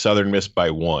they beat Southern Miss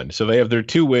by 1. So they have their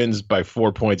 2 wins by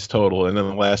 4 points total. And then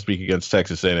the last week against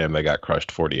Texas A&M they got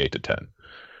crushed 48-10.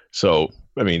 So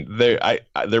I mean,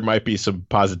 there might be some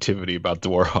positivity about the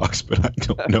Warhawks, but I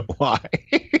don't know why.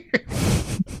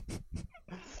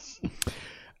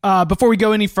 Before we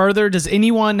go any further, does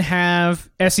anyone have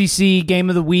SEC Game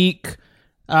of the Week,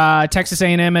 Texas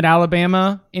A&M at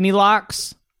Alabama? Any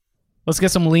locks? Let's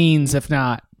get some leans, if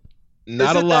not.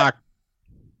 Not a lock.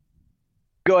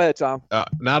 Go ahead, Tom.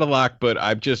 Not a lock, but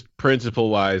I'm just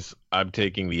principle-wise, I'm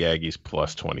taking the Aggies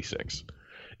plus 26.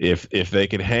 If they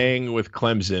can hang with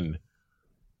Clemson,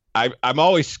 I'm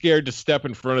always scared to step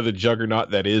in front of the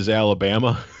juggernaut that is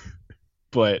Alabama,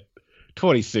 but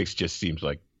 26 just seems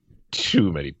like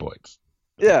too many points.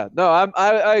 Yeah, no,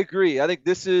 I agree. I think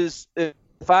this is, if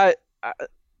I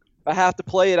have to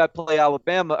play it, I play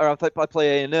Alabama, or I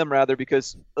play A&M rather,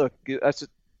 because look, that's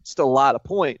just a lot of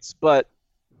points. But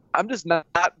I'm just not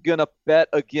gonna bet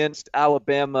against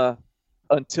Alabama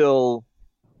until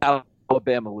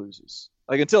Alabama loses.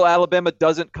 Like until Alabama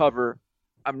doesn't cover,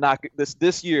 I'm not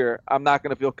this year. I'm not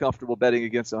gonna feel comfortable betting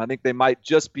against them. I think they might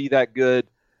just be that good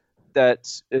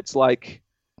that it's like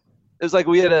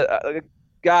we had a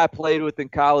guy I played with in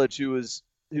college who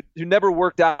never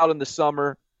worked out in the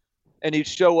summer, and he'd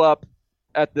show up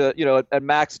at at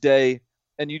max day,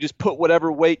 and you just put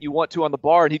whatever weight you want to on the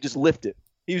bar, and he just lift it.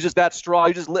 He was just that strong.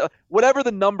 He just whatever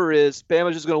the number is,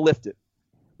 Bama's just going to lift it.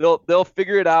 They'll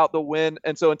figure it out. They'll win.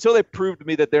 And so until they prove to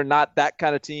me that they're not that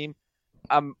kind of team,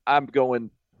 I'm not going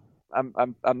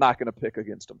to pick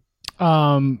against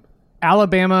them.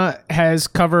 Alabama has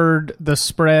covered the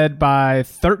spread by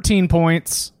 13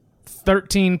 points,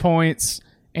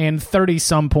 and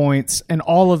 30-some points, and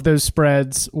all of those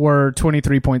spreads were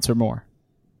 23 points or more.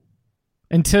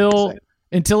 Until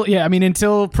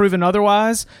proven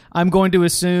otherwise, I'm going to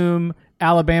assume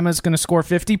Alabama's going to score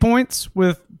 50 points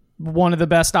with one of the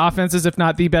best offenses, if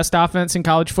not the best offense in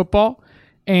college football.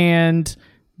 And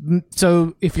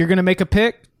so if you're going to make a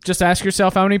pick, just ask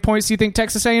yourself how many points do you think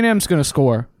Texas A&M is going to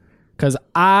score? Because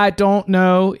I don't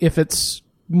know if it's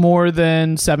more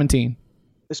than 17.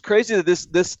 It's crazy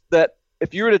that that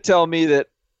if you were to tell me that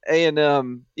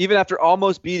A&M, even after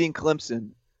almost beating Clemson,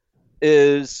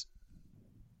 is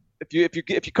if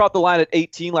you caught the line at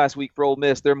 18 last week for Ole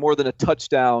Miss, they're more than a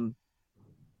touchdown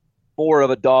more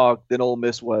of a dog than Ole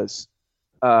Miss was,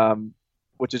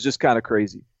 which is just kind of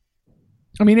crazy.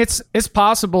 I mean, it's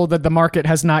possible that the market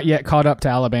has not yet caught up to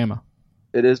Alabama.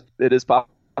 It is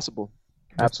possible.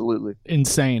 Absolutely.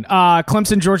 Insane.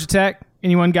 Clemson, Georgia Tech.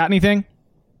 Anyone got anything?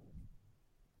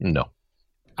 No.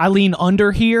 I lean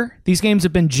under here. These games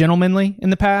have been gentlemanly in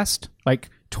the past, like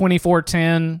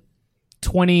 24-10,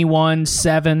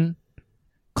 21-7.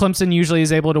 Clemson usually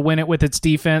is able to win it with its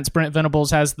defense. Brent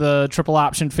Venables has the triple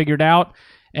option figured out,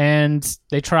 and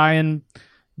they try and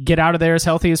get out of there as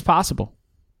healthy as possible.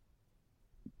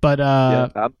 But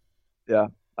I'm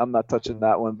not touching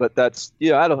that one. But that's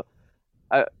I'm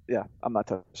not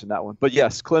touching that one. But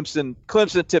yes,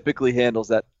 Clemson typically handles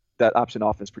that option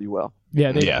offense pretty well.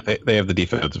 Yeah, they have the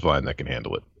defensive line that can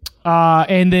handle it.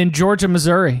 And then Georgia,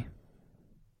 Missouri.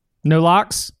 No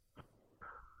locks?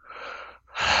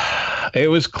 It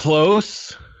was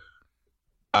close.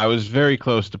 I was very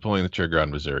close to pulling the trigger on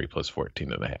Missouri plus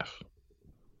 14.5.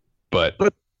 But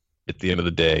at the end of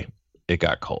the day, it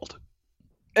got cold.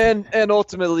 And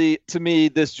ultimately, to me,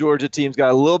 this Georgia team's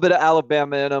got a little bit of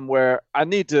Alabama in them, where I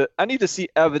need to see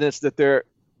evidence that they're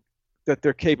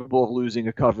capable of losing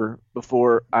a cover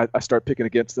before I start picking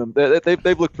against them.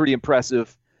 They've looked pretty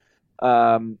impressive,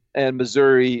 and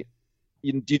Missouri,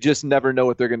 you just never know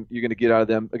what you're going to get out of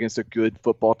them against a good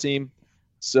football team.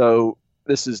 So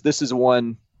this is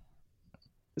one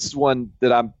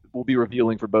that will be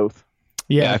revealing for both.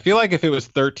 Yeah, I feel like if it was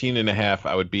 13.5,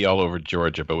 I would be all over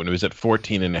Georgia. But when it was at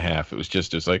 14.5,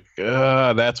 it was like,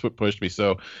 that's what pushed me.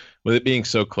 So with it being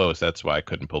so close, that's why I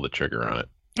couldn't pull the trigger on it.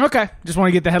 Okay, just want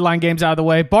to get the headline games out of the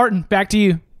way. Barton, back to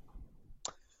you.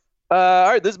 All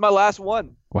right, this is my last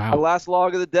one. Wow. My last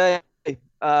log of the day.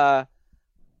 I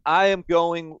am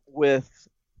going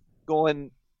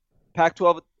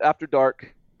Pac-12 after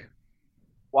dark.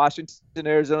 Washington,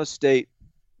 Arizona State.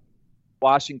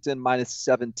 Washington minus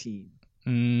 17.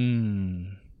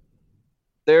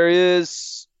 There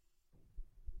is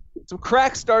some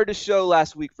cracks started to show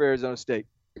last week for Arizona State.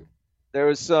 There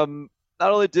was some.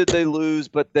 Not only did they lose,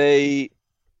 but there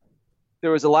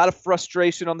was a lot of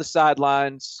frustration on the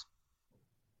sidelines.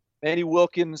 Manny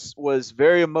Wilkins was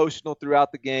very emotional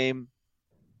throughout the game.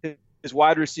 His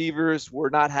wide receivers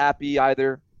were not happy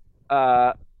either.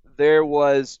 There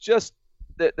was just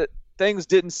that things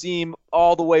didn't seem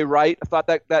all the way right. I thought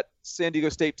that San Diego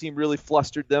State team really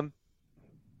flustered them.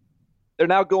 They're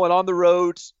now going on the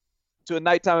road to a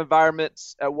nighttime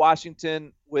environment at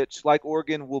Washington, which, like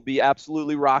Oregon, will be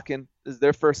absolutely rocking. This is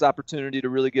their first opportunity to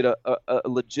really get a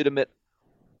legitimate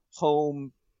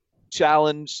home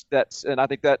challenge. And I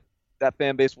think that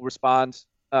fan base will respond.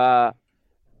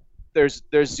 There's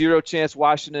zero chance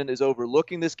Washington is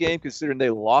overlooking this game, considering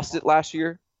they lost it last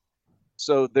year.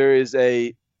 So there is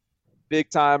a big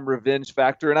time revenge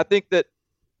factor. And I think that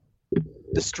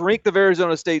the strength of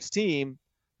Arizona State's team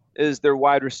is their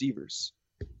wide receivers.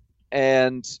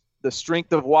 And the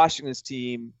strength of Washington's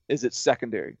team is its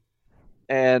secondary.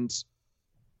 And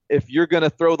if you're going to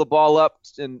throw the ball up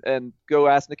and go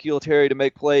ask N'Keal Terry to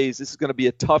make plays, this is going to be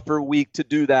a tougher week to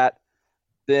do that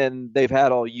than they've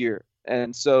had all year.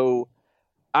 And so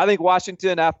I think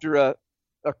Washington, after a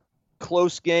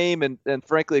close game and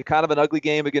frankly kind of an ugly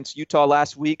game against Utah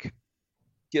last week,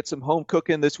 gets some home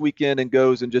cooking this weekend and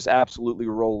goes and just absolutely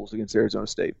rolls against Arizona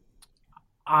State.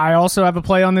 I also have a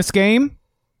play on this game.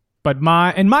 But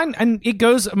my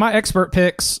expert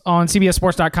picks on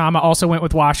CBSSports.com. I also went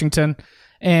with Washington,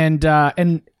 and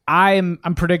I'm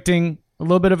predicting a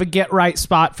little bit of a get right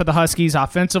spot for the Huskies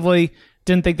offensively.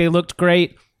 Didn't think they looked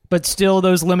great, but still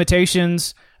those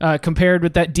limitations compared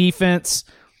with that defense.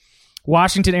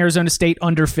 Washington, Arizona State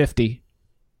under 50.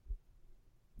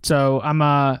 So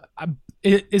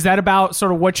is that about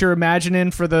sort of what you're imagining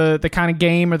for the kind of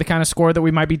game or the kind of score that we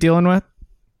might be dealing with?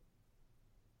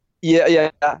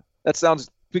 Yeah. That sounds,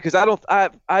 because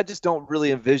I just don't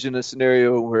really envision a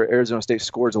scenario where Arizona State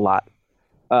scores a lot.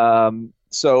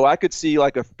 So I could see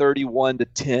like a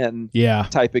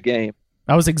 31-10 type of game.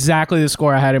 That was exactly the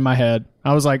score I had in my head.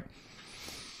 I was like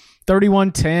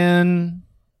 31-10,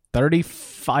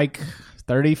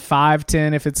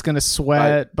 35-10 if it's going to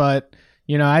sweat. Right. But,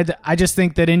 I just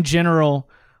think that in general,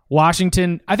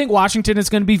 Washington is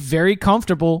going to be very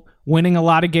comfortable winning a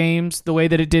lot of games the way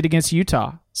that it did against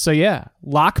Utah. So, yeah,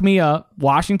 lock me up.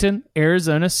 Washington,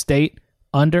 Arizona State,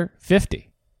 under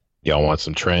 50. Y'all want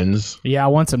some trends? Yeah, I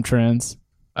want some trends.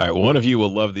 All right, one of you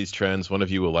will love these trends. One of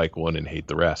you will like one and hate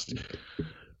the rest.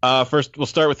 First, we'll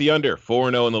start with the under.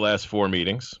 4-0 in the last 4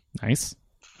 meetings. Nice.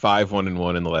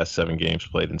 5-1-1 in the last 7 games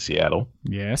played in Seattle.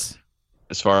 Yes.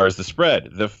 As far as the spread,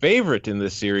 the favorite in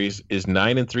this series is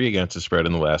 9-3 against the spread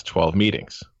in the last 12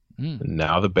 meetings.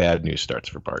 Now the bad news starts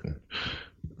for Barton.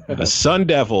 The Sun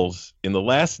Devils, in the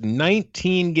last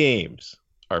 19 games,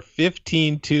 are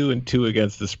 15-2-2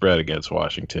 against the spread against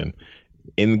Washington.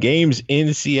 In games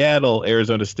in Seattle,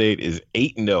 Arizona State is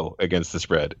 8-0 against the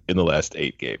spread in the last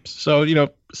 8 games. So,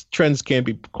 trends can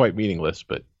be quite meaningless,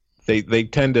 but they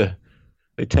tend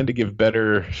to give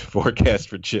better forecast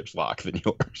for Chip's lock than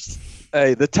yours.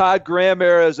 Hey, the Todd Graham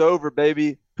era is over,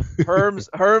 baby. Herm's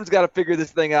got to figure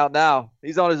this thing out now.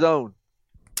 He's on his own.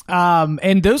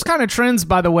 And those kind of trends,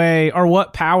 by the way, are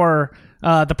what power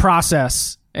the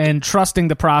process and trusting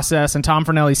the process and Tom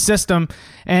Fornelli's system.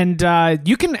 And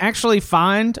you can actually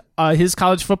find his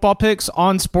college football picks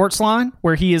on Sportsline,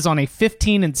 where he is on a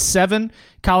 15-7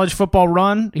 college football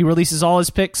run. He releases all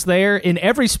his picks there in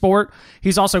every sport.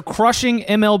 He's also crushing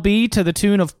MLB to the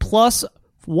tune of plus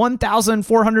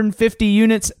 1,450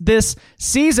 units this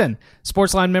season.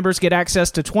 Sportsline members get access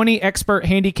to 20 expert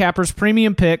handicappers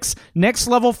premium picks, next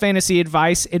level fantasy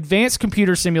advice, advanced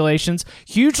computer simulations,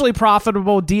 hugely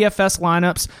profitable DFS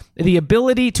lineups, the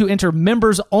ability to enter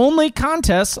members only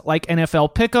contests like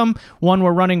NFL Pick'em, one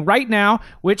we're running right now,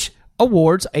 which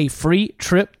awards a free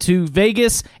trip to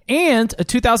Vegas and a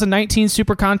 2019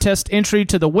 Super Contest entry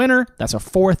to the winner. That's a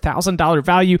 $4,000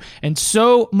 value and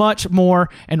so much more.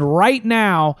 And right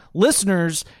now,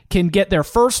 listeners can get their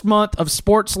first month of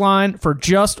Sportsline for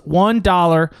just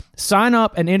 $1. Sign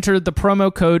up and enter the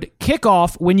promo code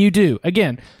KICKOFF when you do.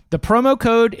 Again, the promo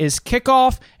code is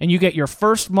KICKOFF, and you get your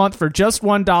first month for just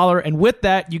 $1. And with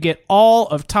that, you get all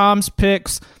of Tom's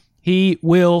picks. He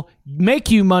will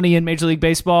make you money in Major League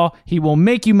Baseball. He will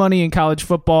make you money in college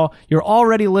football. You're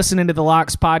already listening to the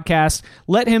Locks podcast.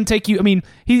 Let him take you. I mean,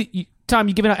 Tom,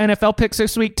 you giving out NFL picks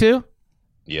this week too?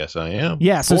 Yes, I am.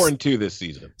 Yeah, so 4-2 this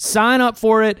season. Sign up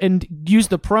for it and use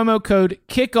the promo code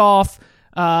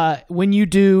KICKOFF. When you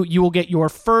do, you will get your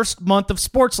first month of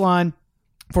Sportsline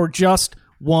for just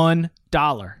 $1.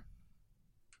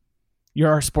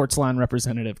 You're our Sportsline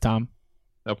representative, Tom.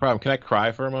 No problem. Can I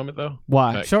cry for a moment, though?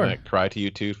 Why? Sure. Can I cry to you,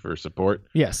 too, for support?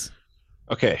 Yes.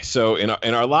 Okay, so in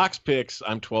our Locks picks,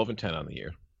 I'm 12-10 on the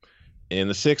year. In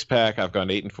the six-pack, I've gone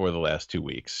 8-4 the last 2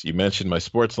 weeks. You mentioned my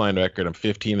Sportsline record. I'm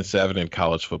 15-7 in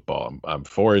college football. I'm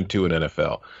 4-2 in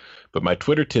NFL. But my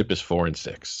Twitter tip is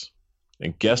 4-6.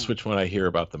 And guess which one I hear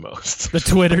about the most? The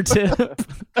Twitter tip.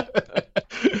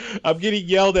 I'm getting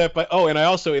yelled at by... Oh, and I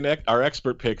also, in our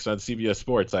expert picks on CBS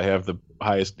Sports, I have the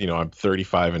highest, I'm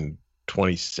 35-27,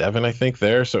 I think,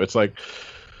 there. So it's like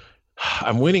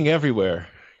I'm winning everywhere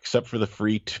except for the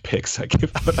free picks I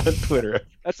give out on Twitter.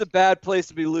 That's a bad place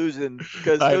to be losing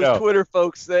because those Twitter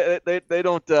folks, they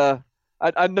don't.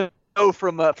 I know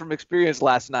from experience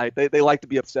last night, they like to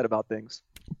be upset about things.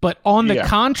 But on the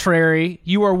contrary,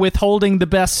 you are withholding the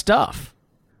best stuff.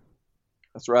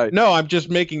 That's right. No, I'm just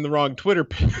making the wrong Twitter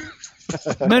picks.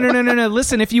 No.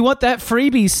 Listen, if you want that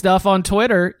freebie stuff on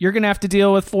Twitter, you're going to have to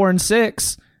deal with 4 and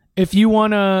 6. If you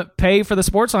want to pay for the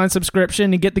Sportsline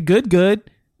subscription and get the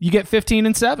good, you get 15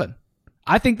 and 7.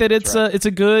 I think that it's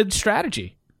a good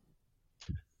strategy.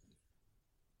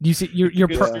 You see, you're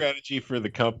good strategy for the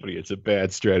company. It's a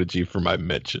bad strategy for my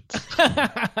mentions.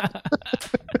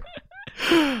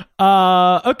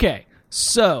 Okay,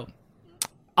 so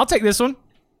I'll take this one.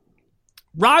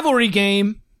 Rivalry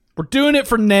game. We're doing it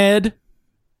for Ned.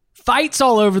 Fights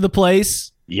all over the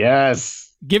place.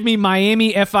 Yes. Give me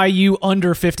Miami FIU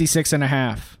under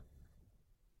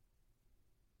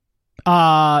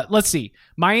 56.5. Let's see.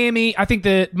 Miami, I think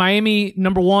that Miami,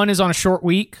 number one, is on a short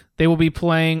week. They will be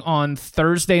playing on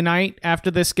Thursday night after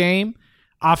this game.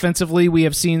 Offensively, we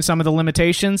have seen some of the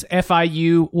limitations.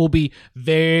 FIU will be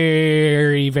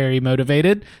very, very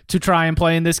motivated to try and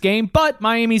play in this game. But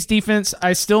Miami's defense,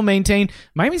 I still maintain,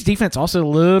 Miami's defense also a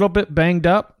little bit banged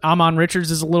up. Amon Richards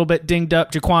is a little bit dinged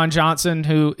up. Jaquan Johnson,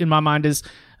 who in my mind is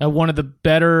one of the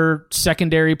better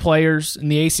secondary players in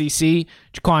the ACC.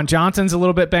 Jaquan Johnson's a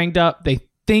little bit banged up. They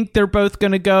think they're both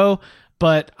going to go.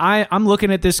 But I'm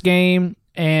looking at this game,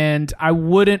 and I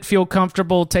wouldn't feel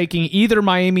comfortable taking either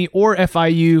Miami or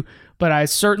FIU, but I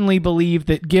certainly believe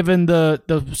that given the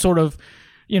sort of,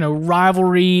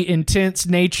 rivalry, intense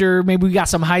nature, maybe we got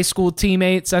some high school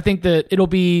teammates, I think that it'll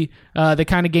be the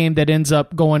kind of game that ends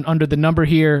up going under the number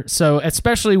here. So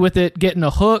especially with it getting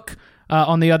a hook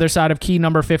on the other side of key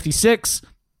number 56,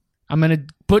 I'm going to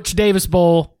Butch Davis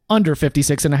Bowl under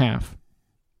 56.5.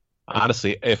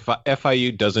 Honestly, if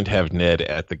FIU doesn't have Ned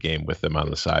at the game with them on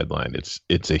the sideline, it's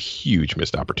a huge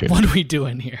missed opportunity. What are we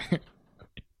doing here?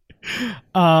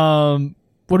 What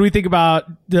do we think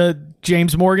about the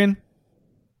James Morgan,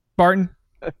 Barton?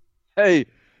 Hey,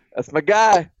 that's my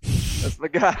guy.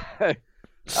 I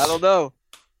don't know.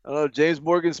 James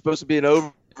Morgan's supposed to be an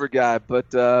over guy, but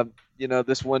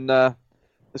this one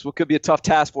could be a tough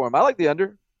task for him. I like the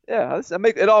under. Yeah,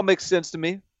 it all makes sense to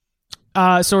me.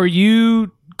 So are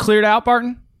you cleared out,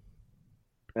 Barton?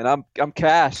 And I'm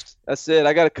cashed. That's it.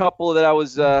 I got a couple that I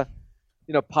was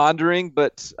pondering,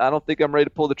 but I don't think I'm ready to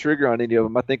pull the trigger on any of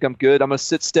them. I think I'm good. I'm gonna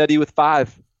sit steady with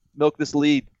 5. Milk this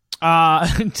lead.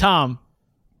 Tom.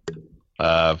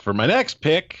 For my next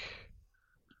pick,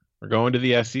 we're going to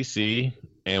the SEC,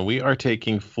 and we are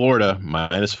taking Florida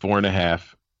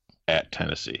 -4.5 at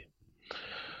Tennessee.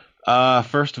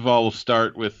 First of all, we'll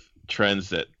start with trends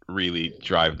that really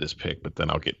drive this pick, but then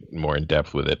I'll get more in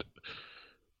depth with it.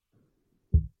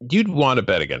 You'd want to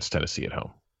bet against Tennessee at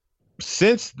home.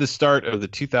 Since the start of the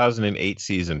 2008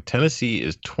 season, Tennessee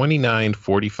is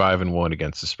 29-45-1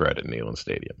 against the spread at Neyland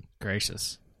Stadium.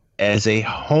 Gracious. As a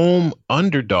home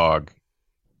underdog,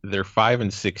 they're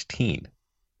 5-16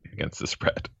 against the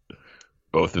spread.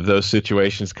 Both of those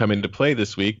situations come into play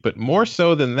this week, but more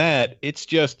so than that, it's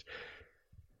just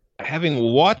having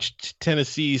watched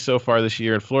Tennessee so far this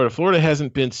year in Florida. Florida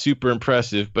hasn't been super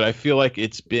impressive, but I feel like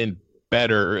it's been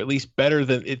better, or at least better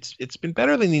than it's been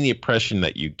better than the impression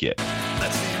that you get.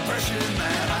 That's the impression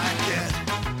that I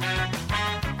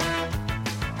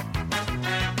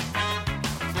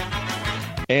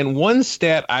get. And one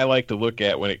stat I like to look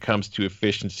at when it comes to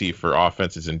efficiency for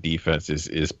offenses and defenses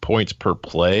is points per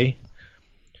play.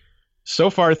 So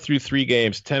far through 3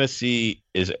 games, Tennessee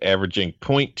is averaging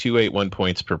 0.281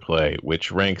 points per play,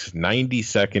 which ranks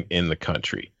 92nd in the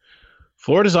country.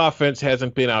 Florida's offense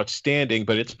hasn't been outstanding,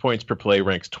 but its points per play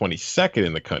ranks 22nd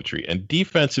in the country. And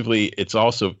defensively, it's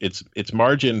also its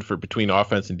margin for between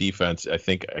offense and defense. I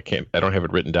don't have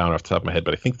it written down off the top of my head,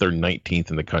 but I think they're 19th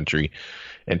in the country.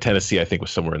 And Tennessee, I think, was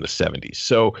somewhere in the 70s.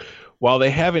 So while they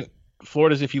haven't,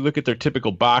 Florida's, if you look at their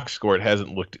typical box score, it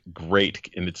hasn't looked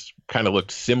great, and it's kind of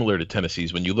looked similar to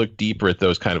Tennessee's. When you look deeper at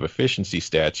those kind of efficiency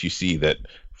stats, you see that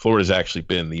Florida's actually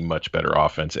been the much better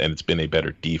offense, and it's been a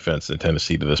better defense than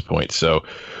Tennessee to this point. So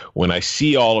when I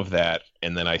see all of that,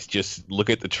 and then I just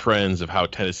look at the trends of how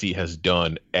Tennessee has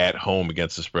done at home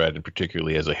against the spread, and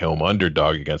particularly as a home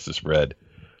underdog against the spread,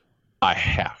 I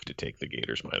have to take the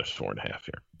Gators -4.5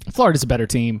 here. Florida's a better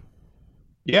team.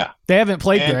 Yeah. They haven't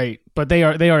played great, but they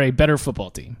are a better football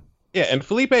team. Yeah, and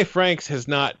Felipe Franks has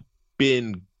not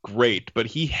been great, but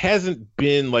he hasn't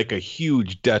been like a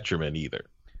huge detriment either.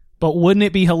 But wouldn't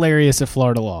it be hilarious if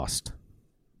Florida lost?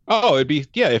 Oh, it'd be,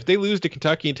 yeah, if they lose to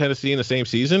Kentucky and Tennessee in the same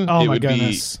season, it would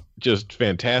goodness. Be just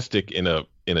fantastic in a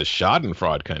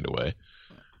Schadenfreude kind of way.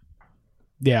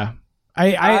 Yeah.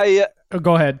 I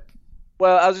go ahead.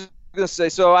 Well, I was just going to say,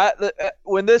 so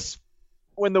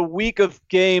when the week of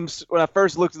games, when I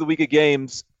first looked at the week of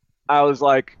games, I was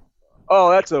like, oh,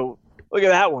 look at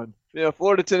that one.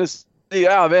 Florida, Tennessee.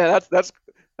 Oh man, that's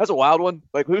a wild one.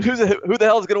 Like who the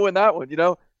hell is going to win that one?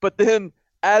 But then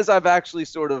as I've actually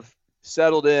sort of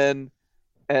settled in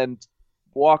and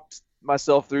walked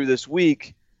myself through this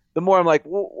week, the more I'm like,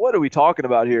 well, what are we talking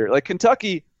about here? Like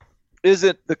Kentucky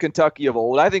isn't the Kentucky of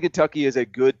old. I think Kentucky is a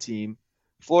good team.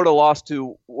 Florida lost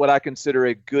to what I consider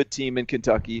a good team in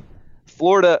Kentucky.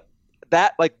 Florida,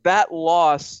 that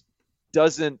loss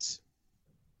doesn't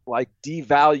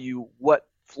devalue what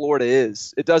Florida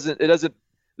is. It doesn't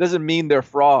mean they're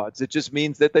frauds. It just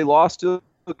means that they lost to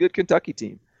a good Kentucky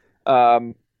team.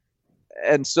 And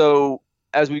so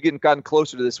as we've gotten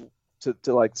closer to this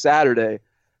to like Saturday,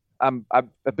 I've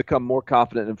become more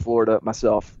confident in Florida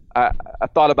myself. I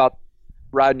thought about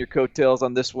riding your coattails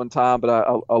on this one, Tom, but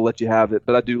I'll let you have it.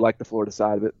 But I do like the Florida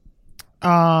side of it.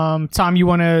 Tom, you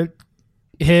want to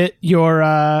hit your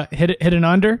hit an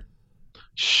under?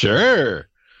 Sure.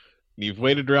 You've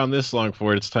waited around this long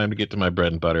for it. It's time to get to my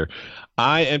bread and butter.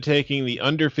 I am taking the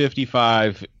under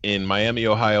 55 in Miami,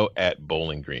 Ohio at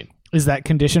Bowling Green. Is that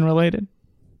condition related?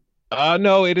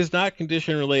 No, it is not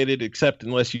condition related, except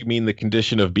unless you mean the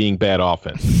condition of being bad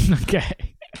offense.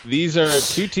 Okay. These are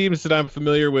 2 teams that I'm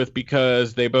familiar with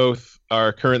because they both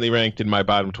are currently ranked in my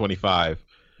bottom 25.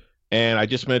 And I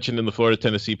just mentioned in the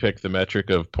Florida-Tennessee pick the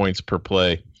metric of points per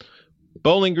play.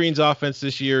 Bowling Green's offense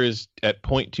this year is at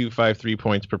 0.253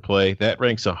 points per play. That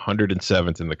ranks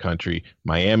 107th in the country.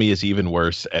 Miami is even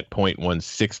worse at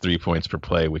 0.163 points per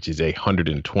play, which is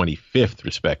 125th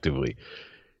respectively.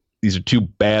 These are 2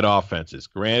 bad offenses.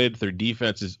 Granted, their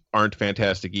defenses aren't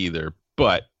fantastic either,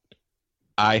 but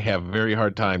I have a very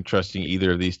hard time trusting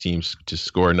either of these teams to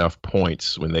score enough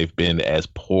points when they've been as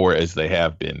poor as they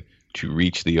have been to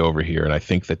reach the over here. And I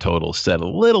think the total is set a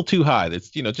little too high. That's,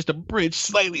 just a bridge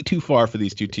slightly too far for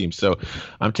these 2 teams. So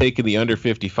I'm taking the under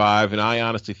 55, and I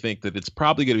honestly think that it's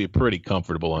probably going to be a pretty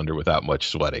comfortable under without much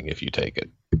sweating if you take it.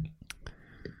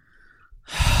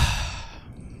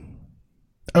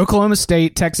 Oklahoma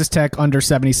State, Texas Tech under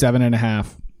 77.5.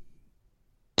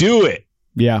 Do it.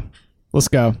 Yeah. Let's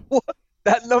go.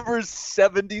 That number is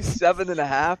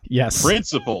 77.5. Yes.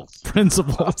 Principles.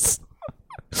 Principles.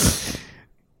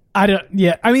 I don't.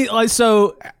 Yeah. I mean, like,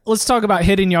 so let's talk about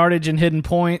hidden yardage and hidden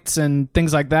points and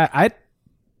things like that.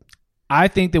 I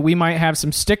think that we might have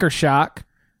some sticker shock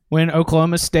when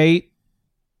Oklahoma State,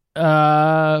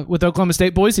 with Oklahoma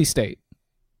State, Boise State,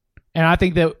 and I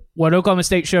think that what Oklahoma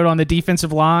State showed on the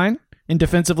defensive line and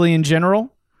defensively in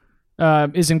general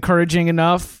is encouraging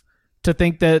enough to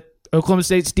think that Oklahoma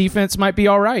State's defense might be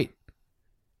all right.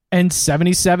 And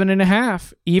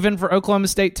 77.5, even for Oklahoma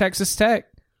State, Texas Tech,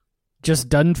 just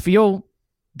doesn't feel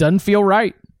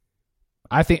right.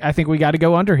 I think we got to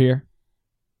go under here.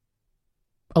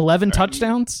 11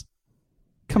 touchdowns?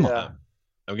 Come on.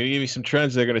 I'm going to give you some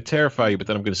trends that are going to terrify you, but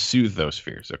then I'm going to soothe those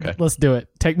fears, okay? Let's do it.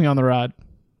 Take me on the ride.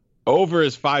 Over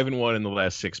is 5-1 in the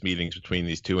last 6 meetings between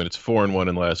these two, and it's 4-1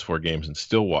 in the last 4 games in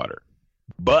Stillwater.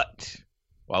 But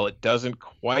while it doesn't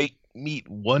quite meet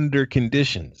wonder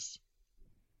conditions,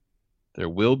 there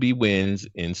will be wins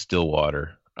in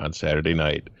Stillwater on Saturday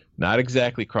night. Not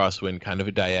exactly crosswind, kind of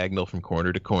a diagonal from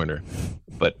corner to corner,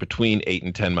 but between 8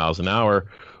 and 10 miles an hour,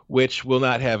 which will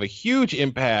not have a huge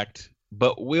impact,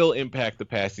 but will impact the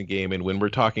passing game. And when we're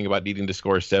talking about needing to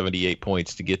score 78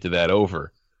 points to get to that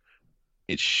over,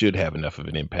 it should have enough of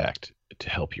an impact to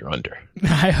help your under.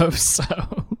 I hope so.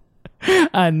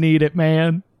 I need it,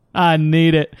 man. I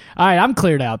need it. All right, I'm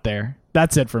cleared out there.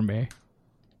 That's it for me.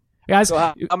 Guys, So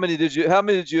how many did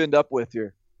you end up with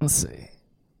here? let's see.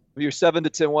 You're 7 to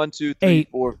 10. 1, 2, 3, 8.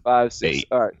 4, 5, 6. 8.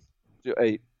 All right. You're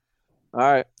 8. All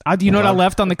right. You know what I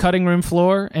left on the cutting room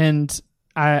floor? And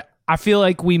I feel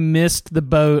like we missed the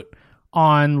boat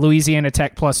on Louisiana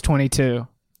Tech plus 22.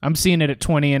 I'm seeing it at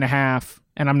 20.5,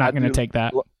 and I'm not going to take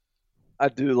that. I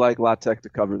do like La Tech to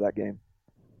cover that game.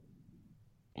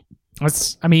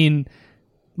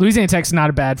 Louisiana Tech's not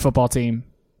a bad football team.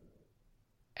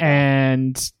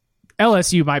 And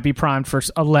LSU might be primed for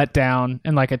a letdown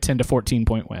and like a 10 to 14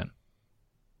 point win.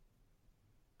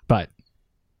 But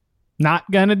not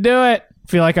going to do it.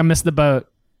 Feel like I missed the boat.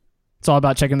 It's all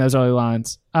about checking those early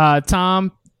lines.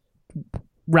 Tom,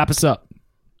 wrap us up.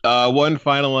 One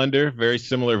final under, very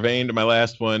similar vein to my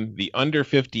last one. The under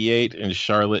 58 in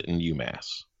Charlotte and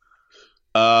UMass.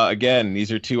 Again,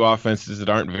 these are two offenses that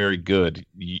aren't very good.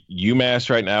 UMass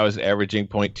right now is averaging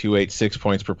 .286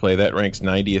 points per play. That ranks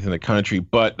 90th in the country,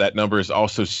 but that number is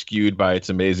also skewed by its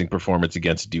amazing performance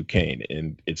against Duquesne.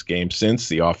 In its game since,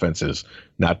 the offense has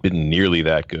not been nearly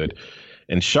that good.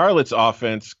 And Charlotte's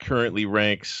offense currently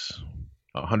ranks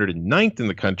 109th in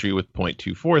the country with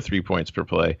 .243 points per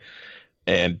play,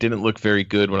 and didn't look very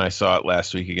good when I saw it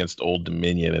last week against Old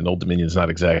Dominion, and Old Dominion is not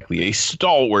exactly a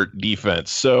stalwart defense.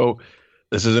 So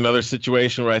this is another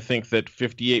situation where I think that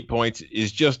 58 points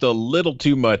is just a little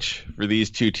too much for these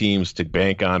two teams to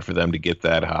bank on for them to get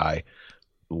that high.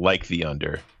 Like the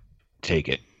under, take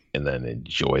it, and then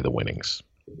enjoy the winnings.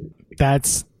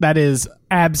 That is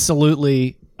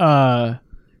absolutely that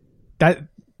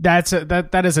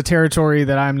is a territory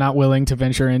that I'm not willing to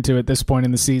venture into at this point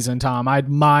in the season, Tom. I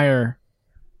admire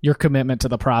your commitment to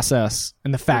the process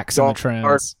and the facts and the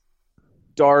trends.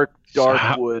 Dark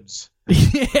woods.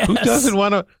 Yes. Who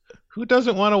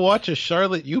doesn't want to watch a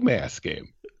Charlotte UMass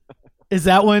game? Is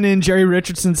that one in Jerry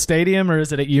Richardson Stadium or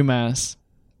is it at UMass?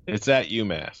 It's at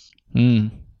UMass. Hmm.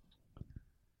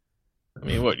 I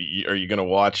mean, what are you going to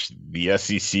watch the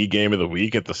SEC game of the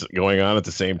week going on at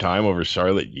the same time over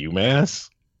Charlotte UMass?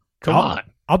 Come on.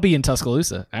 I'll be in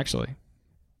Tuscaloosa, actually.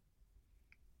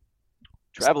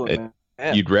 Traveling,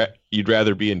 man. You'd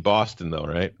rather be in Boston though,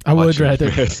 right? I would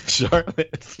rather.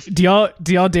 Charlotte. Do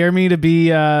y'all dare me to be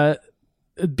that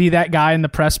guy in the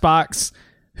press box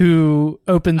who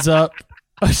opens up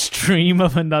a stream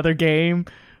of another game,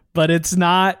 but it's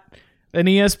not an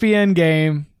ESPN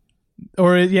game,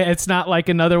 or it's not like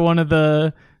another one of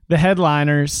the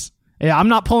headliners. Yeah, I'm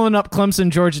not pulling up Clemson,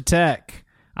 Georgia Tech.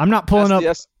 I'm not pulling up.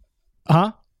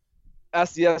 Huh?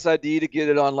 Ask the SID to get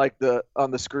it on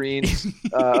on the screen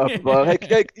up above. Hey,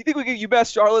 you think we get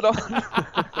UMass Charlotte on?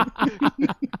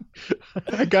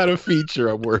 I got a feature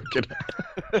I'm working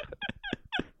on.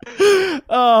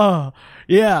 Oh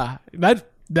yeah,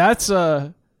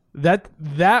 that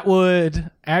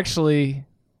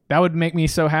would make me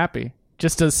so happy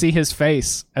just to see his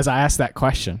face as I ask that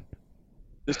question.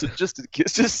 Just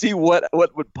to see what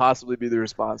would possibly be the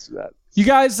response to that. You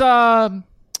guys,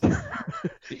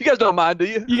 you guys don't mind, do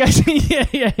you? You guys,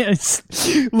 yeah.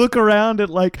 Look around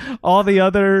at like all the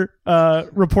other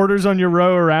reporters on your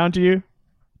row around you.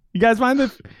 You guys mind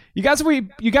if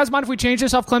we change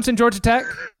this off Clemson, Georgia Tech?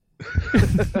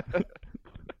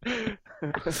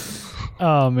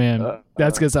 Oh, man.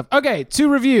 That's good stuff. Okay, to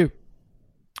review.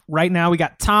 Right now, we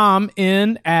got Tom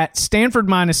in at Stanford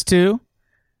 -2,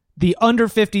 the under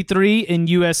 53 in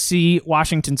USC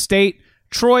Washington State,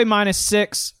 Troy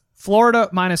 -6, Florida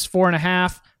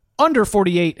 -4.5, under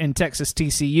 48 in Texas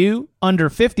TCU, under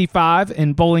 55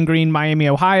 in Bowling Green, Miami,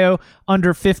 Ohio,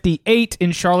 under 58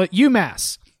 in Charlotte,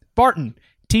 UMass. Barton,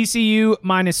 TCU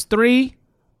 -3,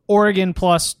 Oregon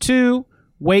 +2,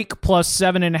 Wake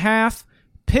 +7.5,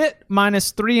 Pitt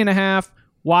 -3.5,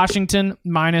 Washington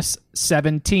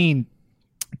 -17.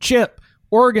 Chip,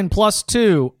 Oregon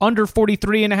 +2, under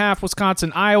 43.5,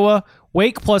 Wisconsin, Iowa,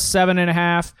 Wake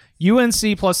 +7.5,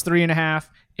 UNC +3.5,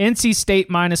 NC State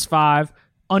 -5,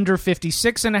 under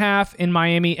 56.5 in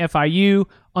Miami, FIU,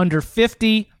 under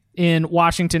 50 in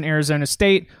Washington, Arizona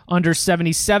State, under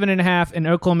 77.5 in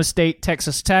Oklahoma State,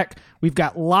 Texas Tech. We've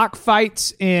got lock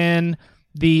fights in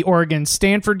the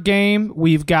Oregon-Stanford game.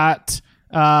 We've got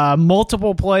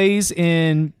multiple plays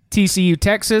in TCU,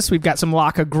 Texas. We've got some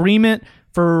lock agreement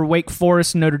for Wake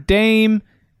Forest, Notre Dame,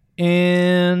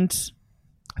 and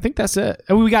I think that's it.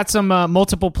 We got some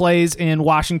multiple plays in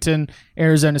Washington,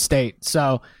 Arizona State.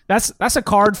 So that's a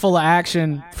card full of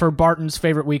action for Barton's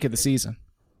favorite week of the season.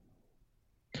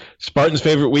 Spartan's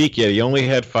favorite week, yeah. He only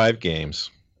had 5 games.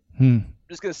 I'm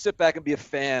just going to sit back and be a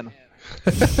fan.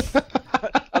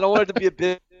 I don't want it to be a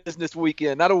business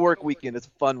weekend, not a work weekend. It's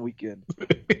a fun weekend.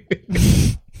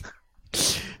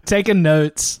 Taking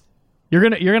notes. You're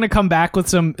gonna come back with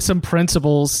some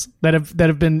principles that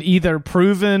have been either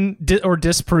proven or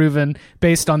disproven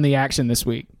based on the action this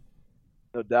week.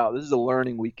 No doubt. This is a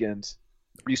learning weekend,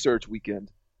 research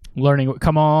weekend. Learning.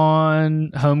 Come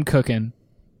on, home cooking.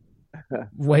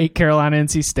 Wake, Carolina,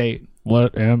 NC State.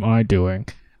 What am I doing?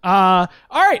 All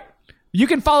right. You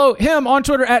can follow him on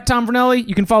Twitter at Tom Vernelli.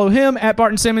 You can follow him at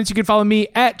Barton Simmons. You can follow me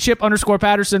at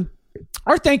Chip_Patterson.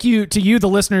 Our thank you to you, the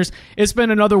listeners. It's been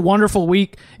another wonderful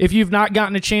week. If you've not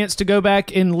gotten a chance to go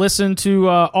back and listen to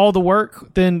all the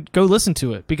work, then go listen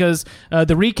to it because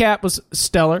the recap was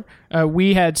stellar.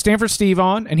 We had Stanford Steve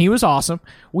on, and he was awesome.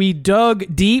 We dug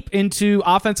deep into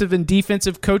offensive and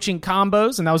defensive coaching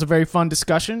combos, and that was a very fun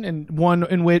discussion and one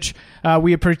in which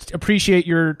we appreciate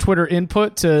your Twitter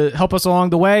input to help us along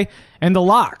the way. And the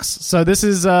locks. So this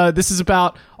is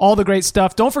about all the great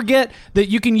stuff. Don't forget that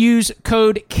you can use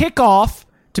code KICKOFF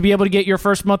to be able to get your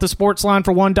first month of Sportsline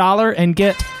for $1 and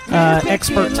get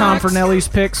expert Tom Vernelli's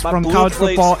picks from college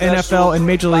football, NFL, and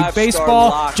Major League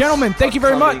Baseball. Gentlemen, thank you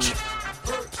very much.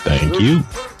 Thank you.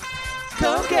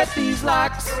 Come get these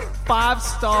locks.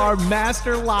 5-star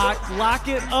master lock. Lock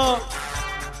it up.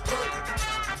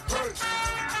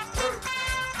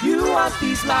 You want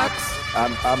these locks?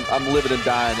 I'm living and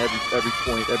dying every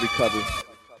point, every cover.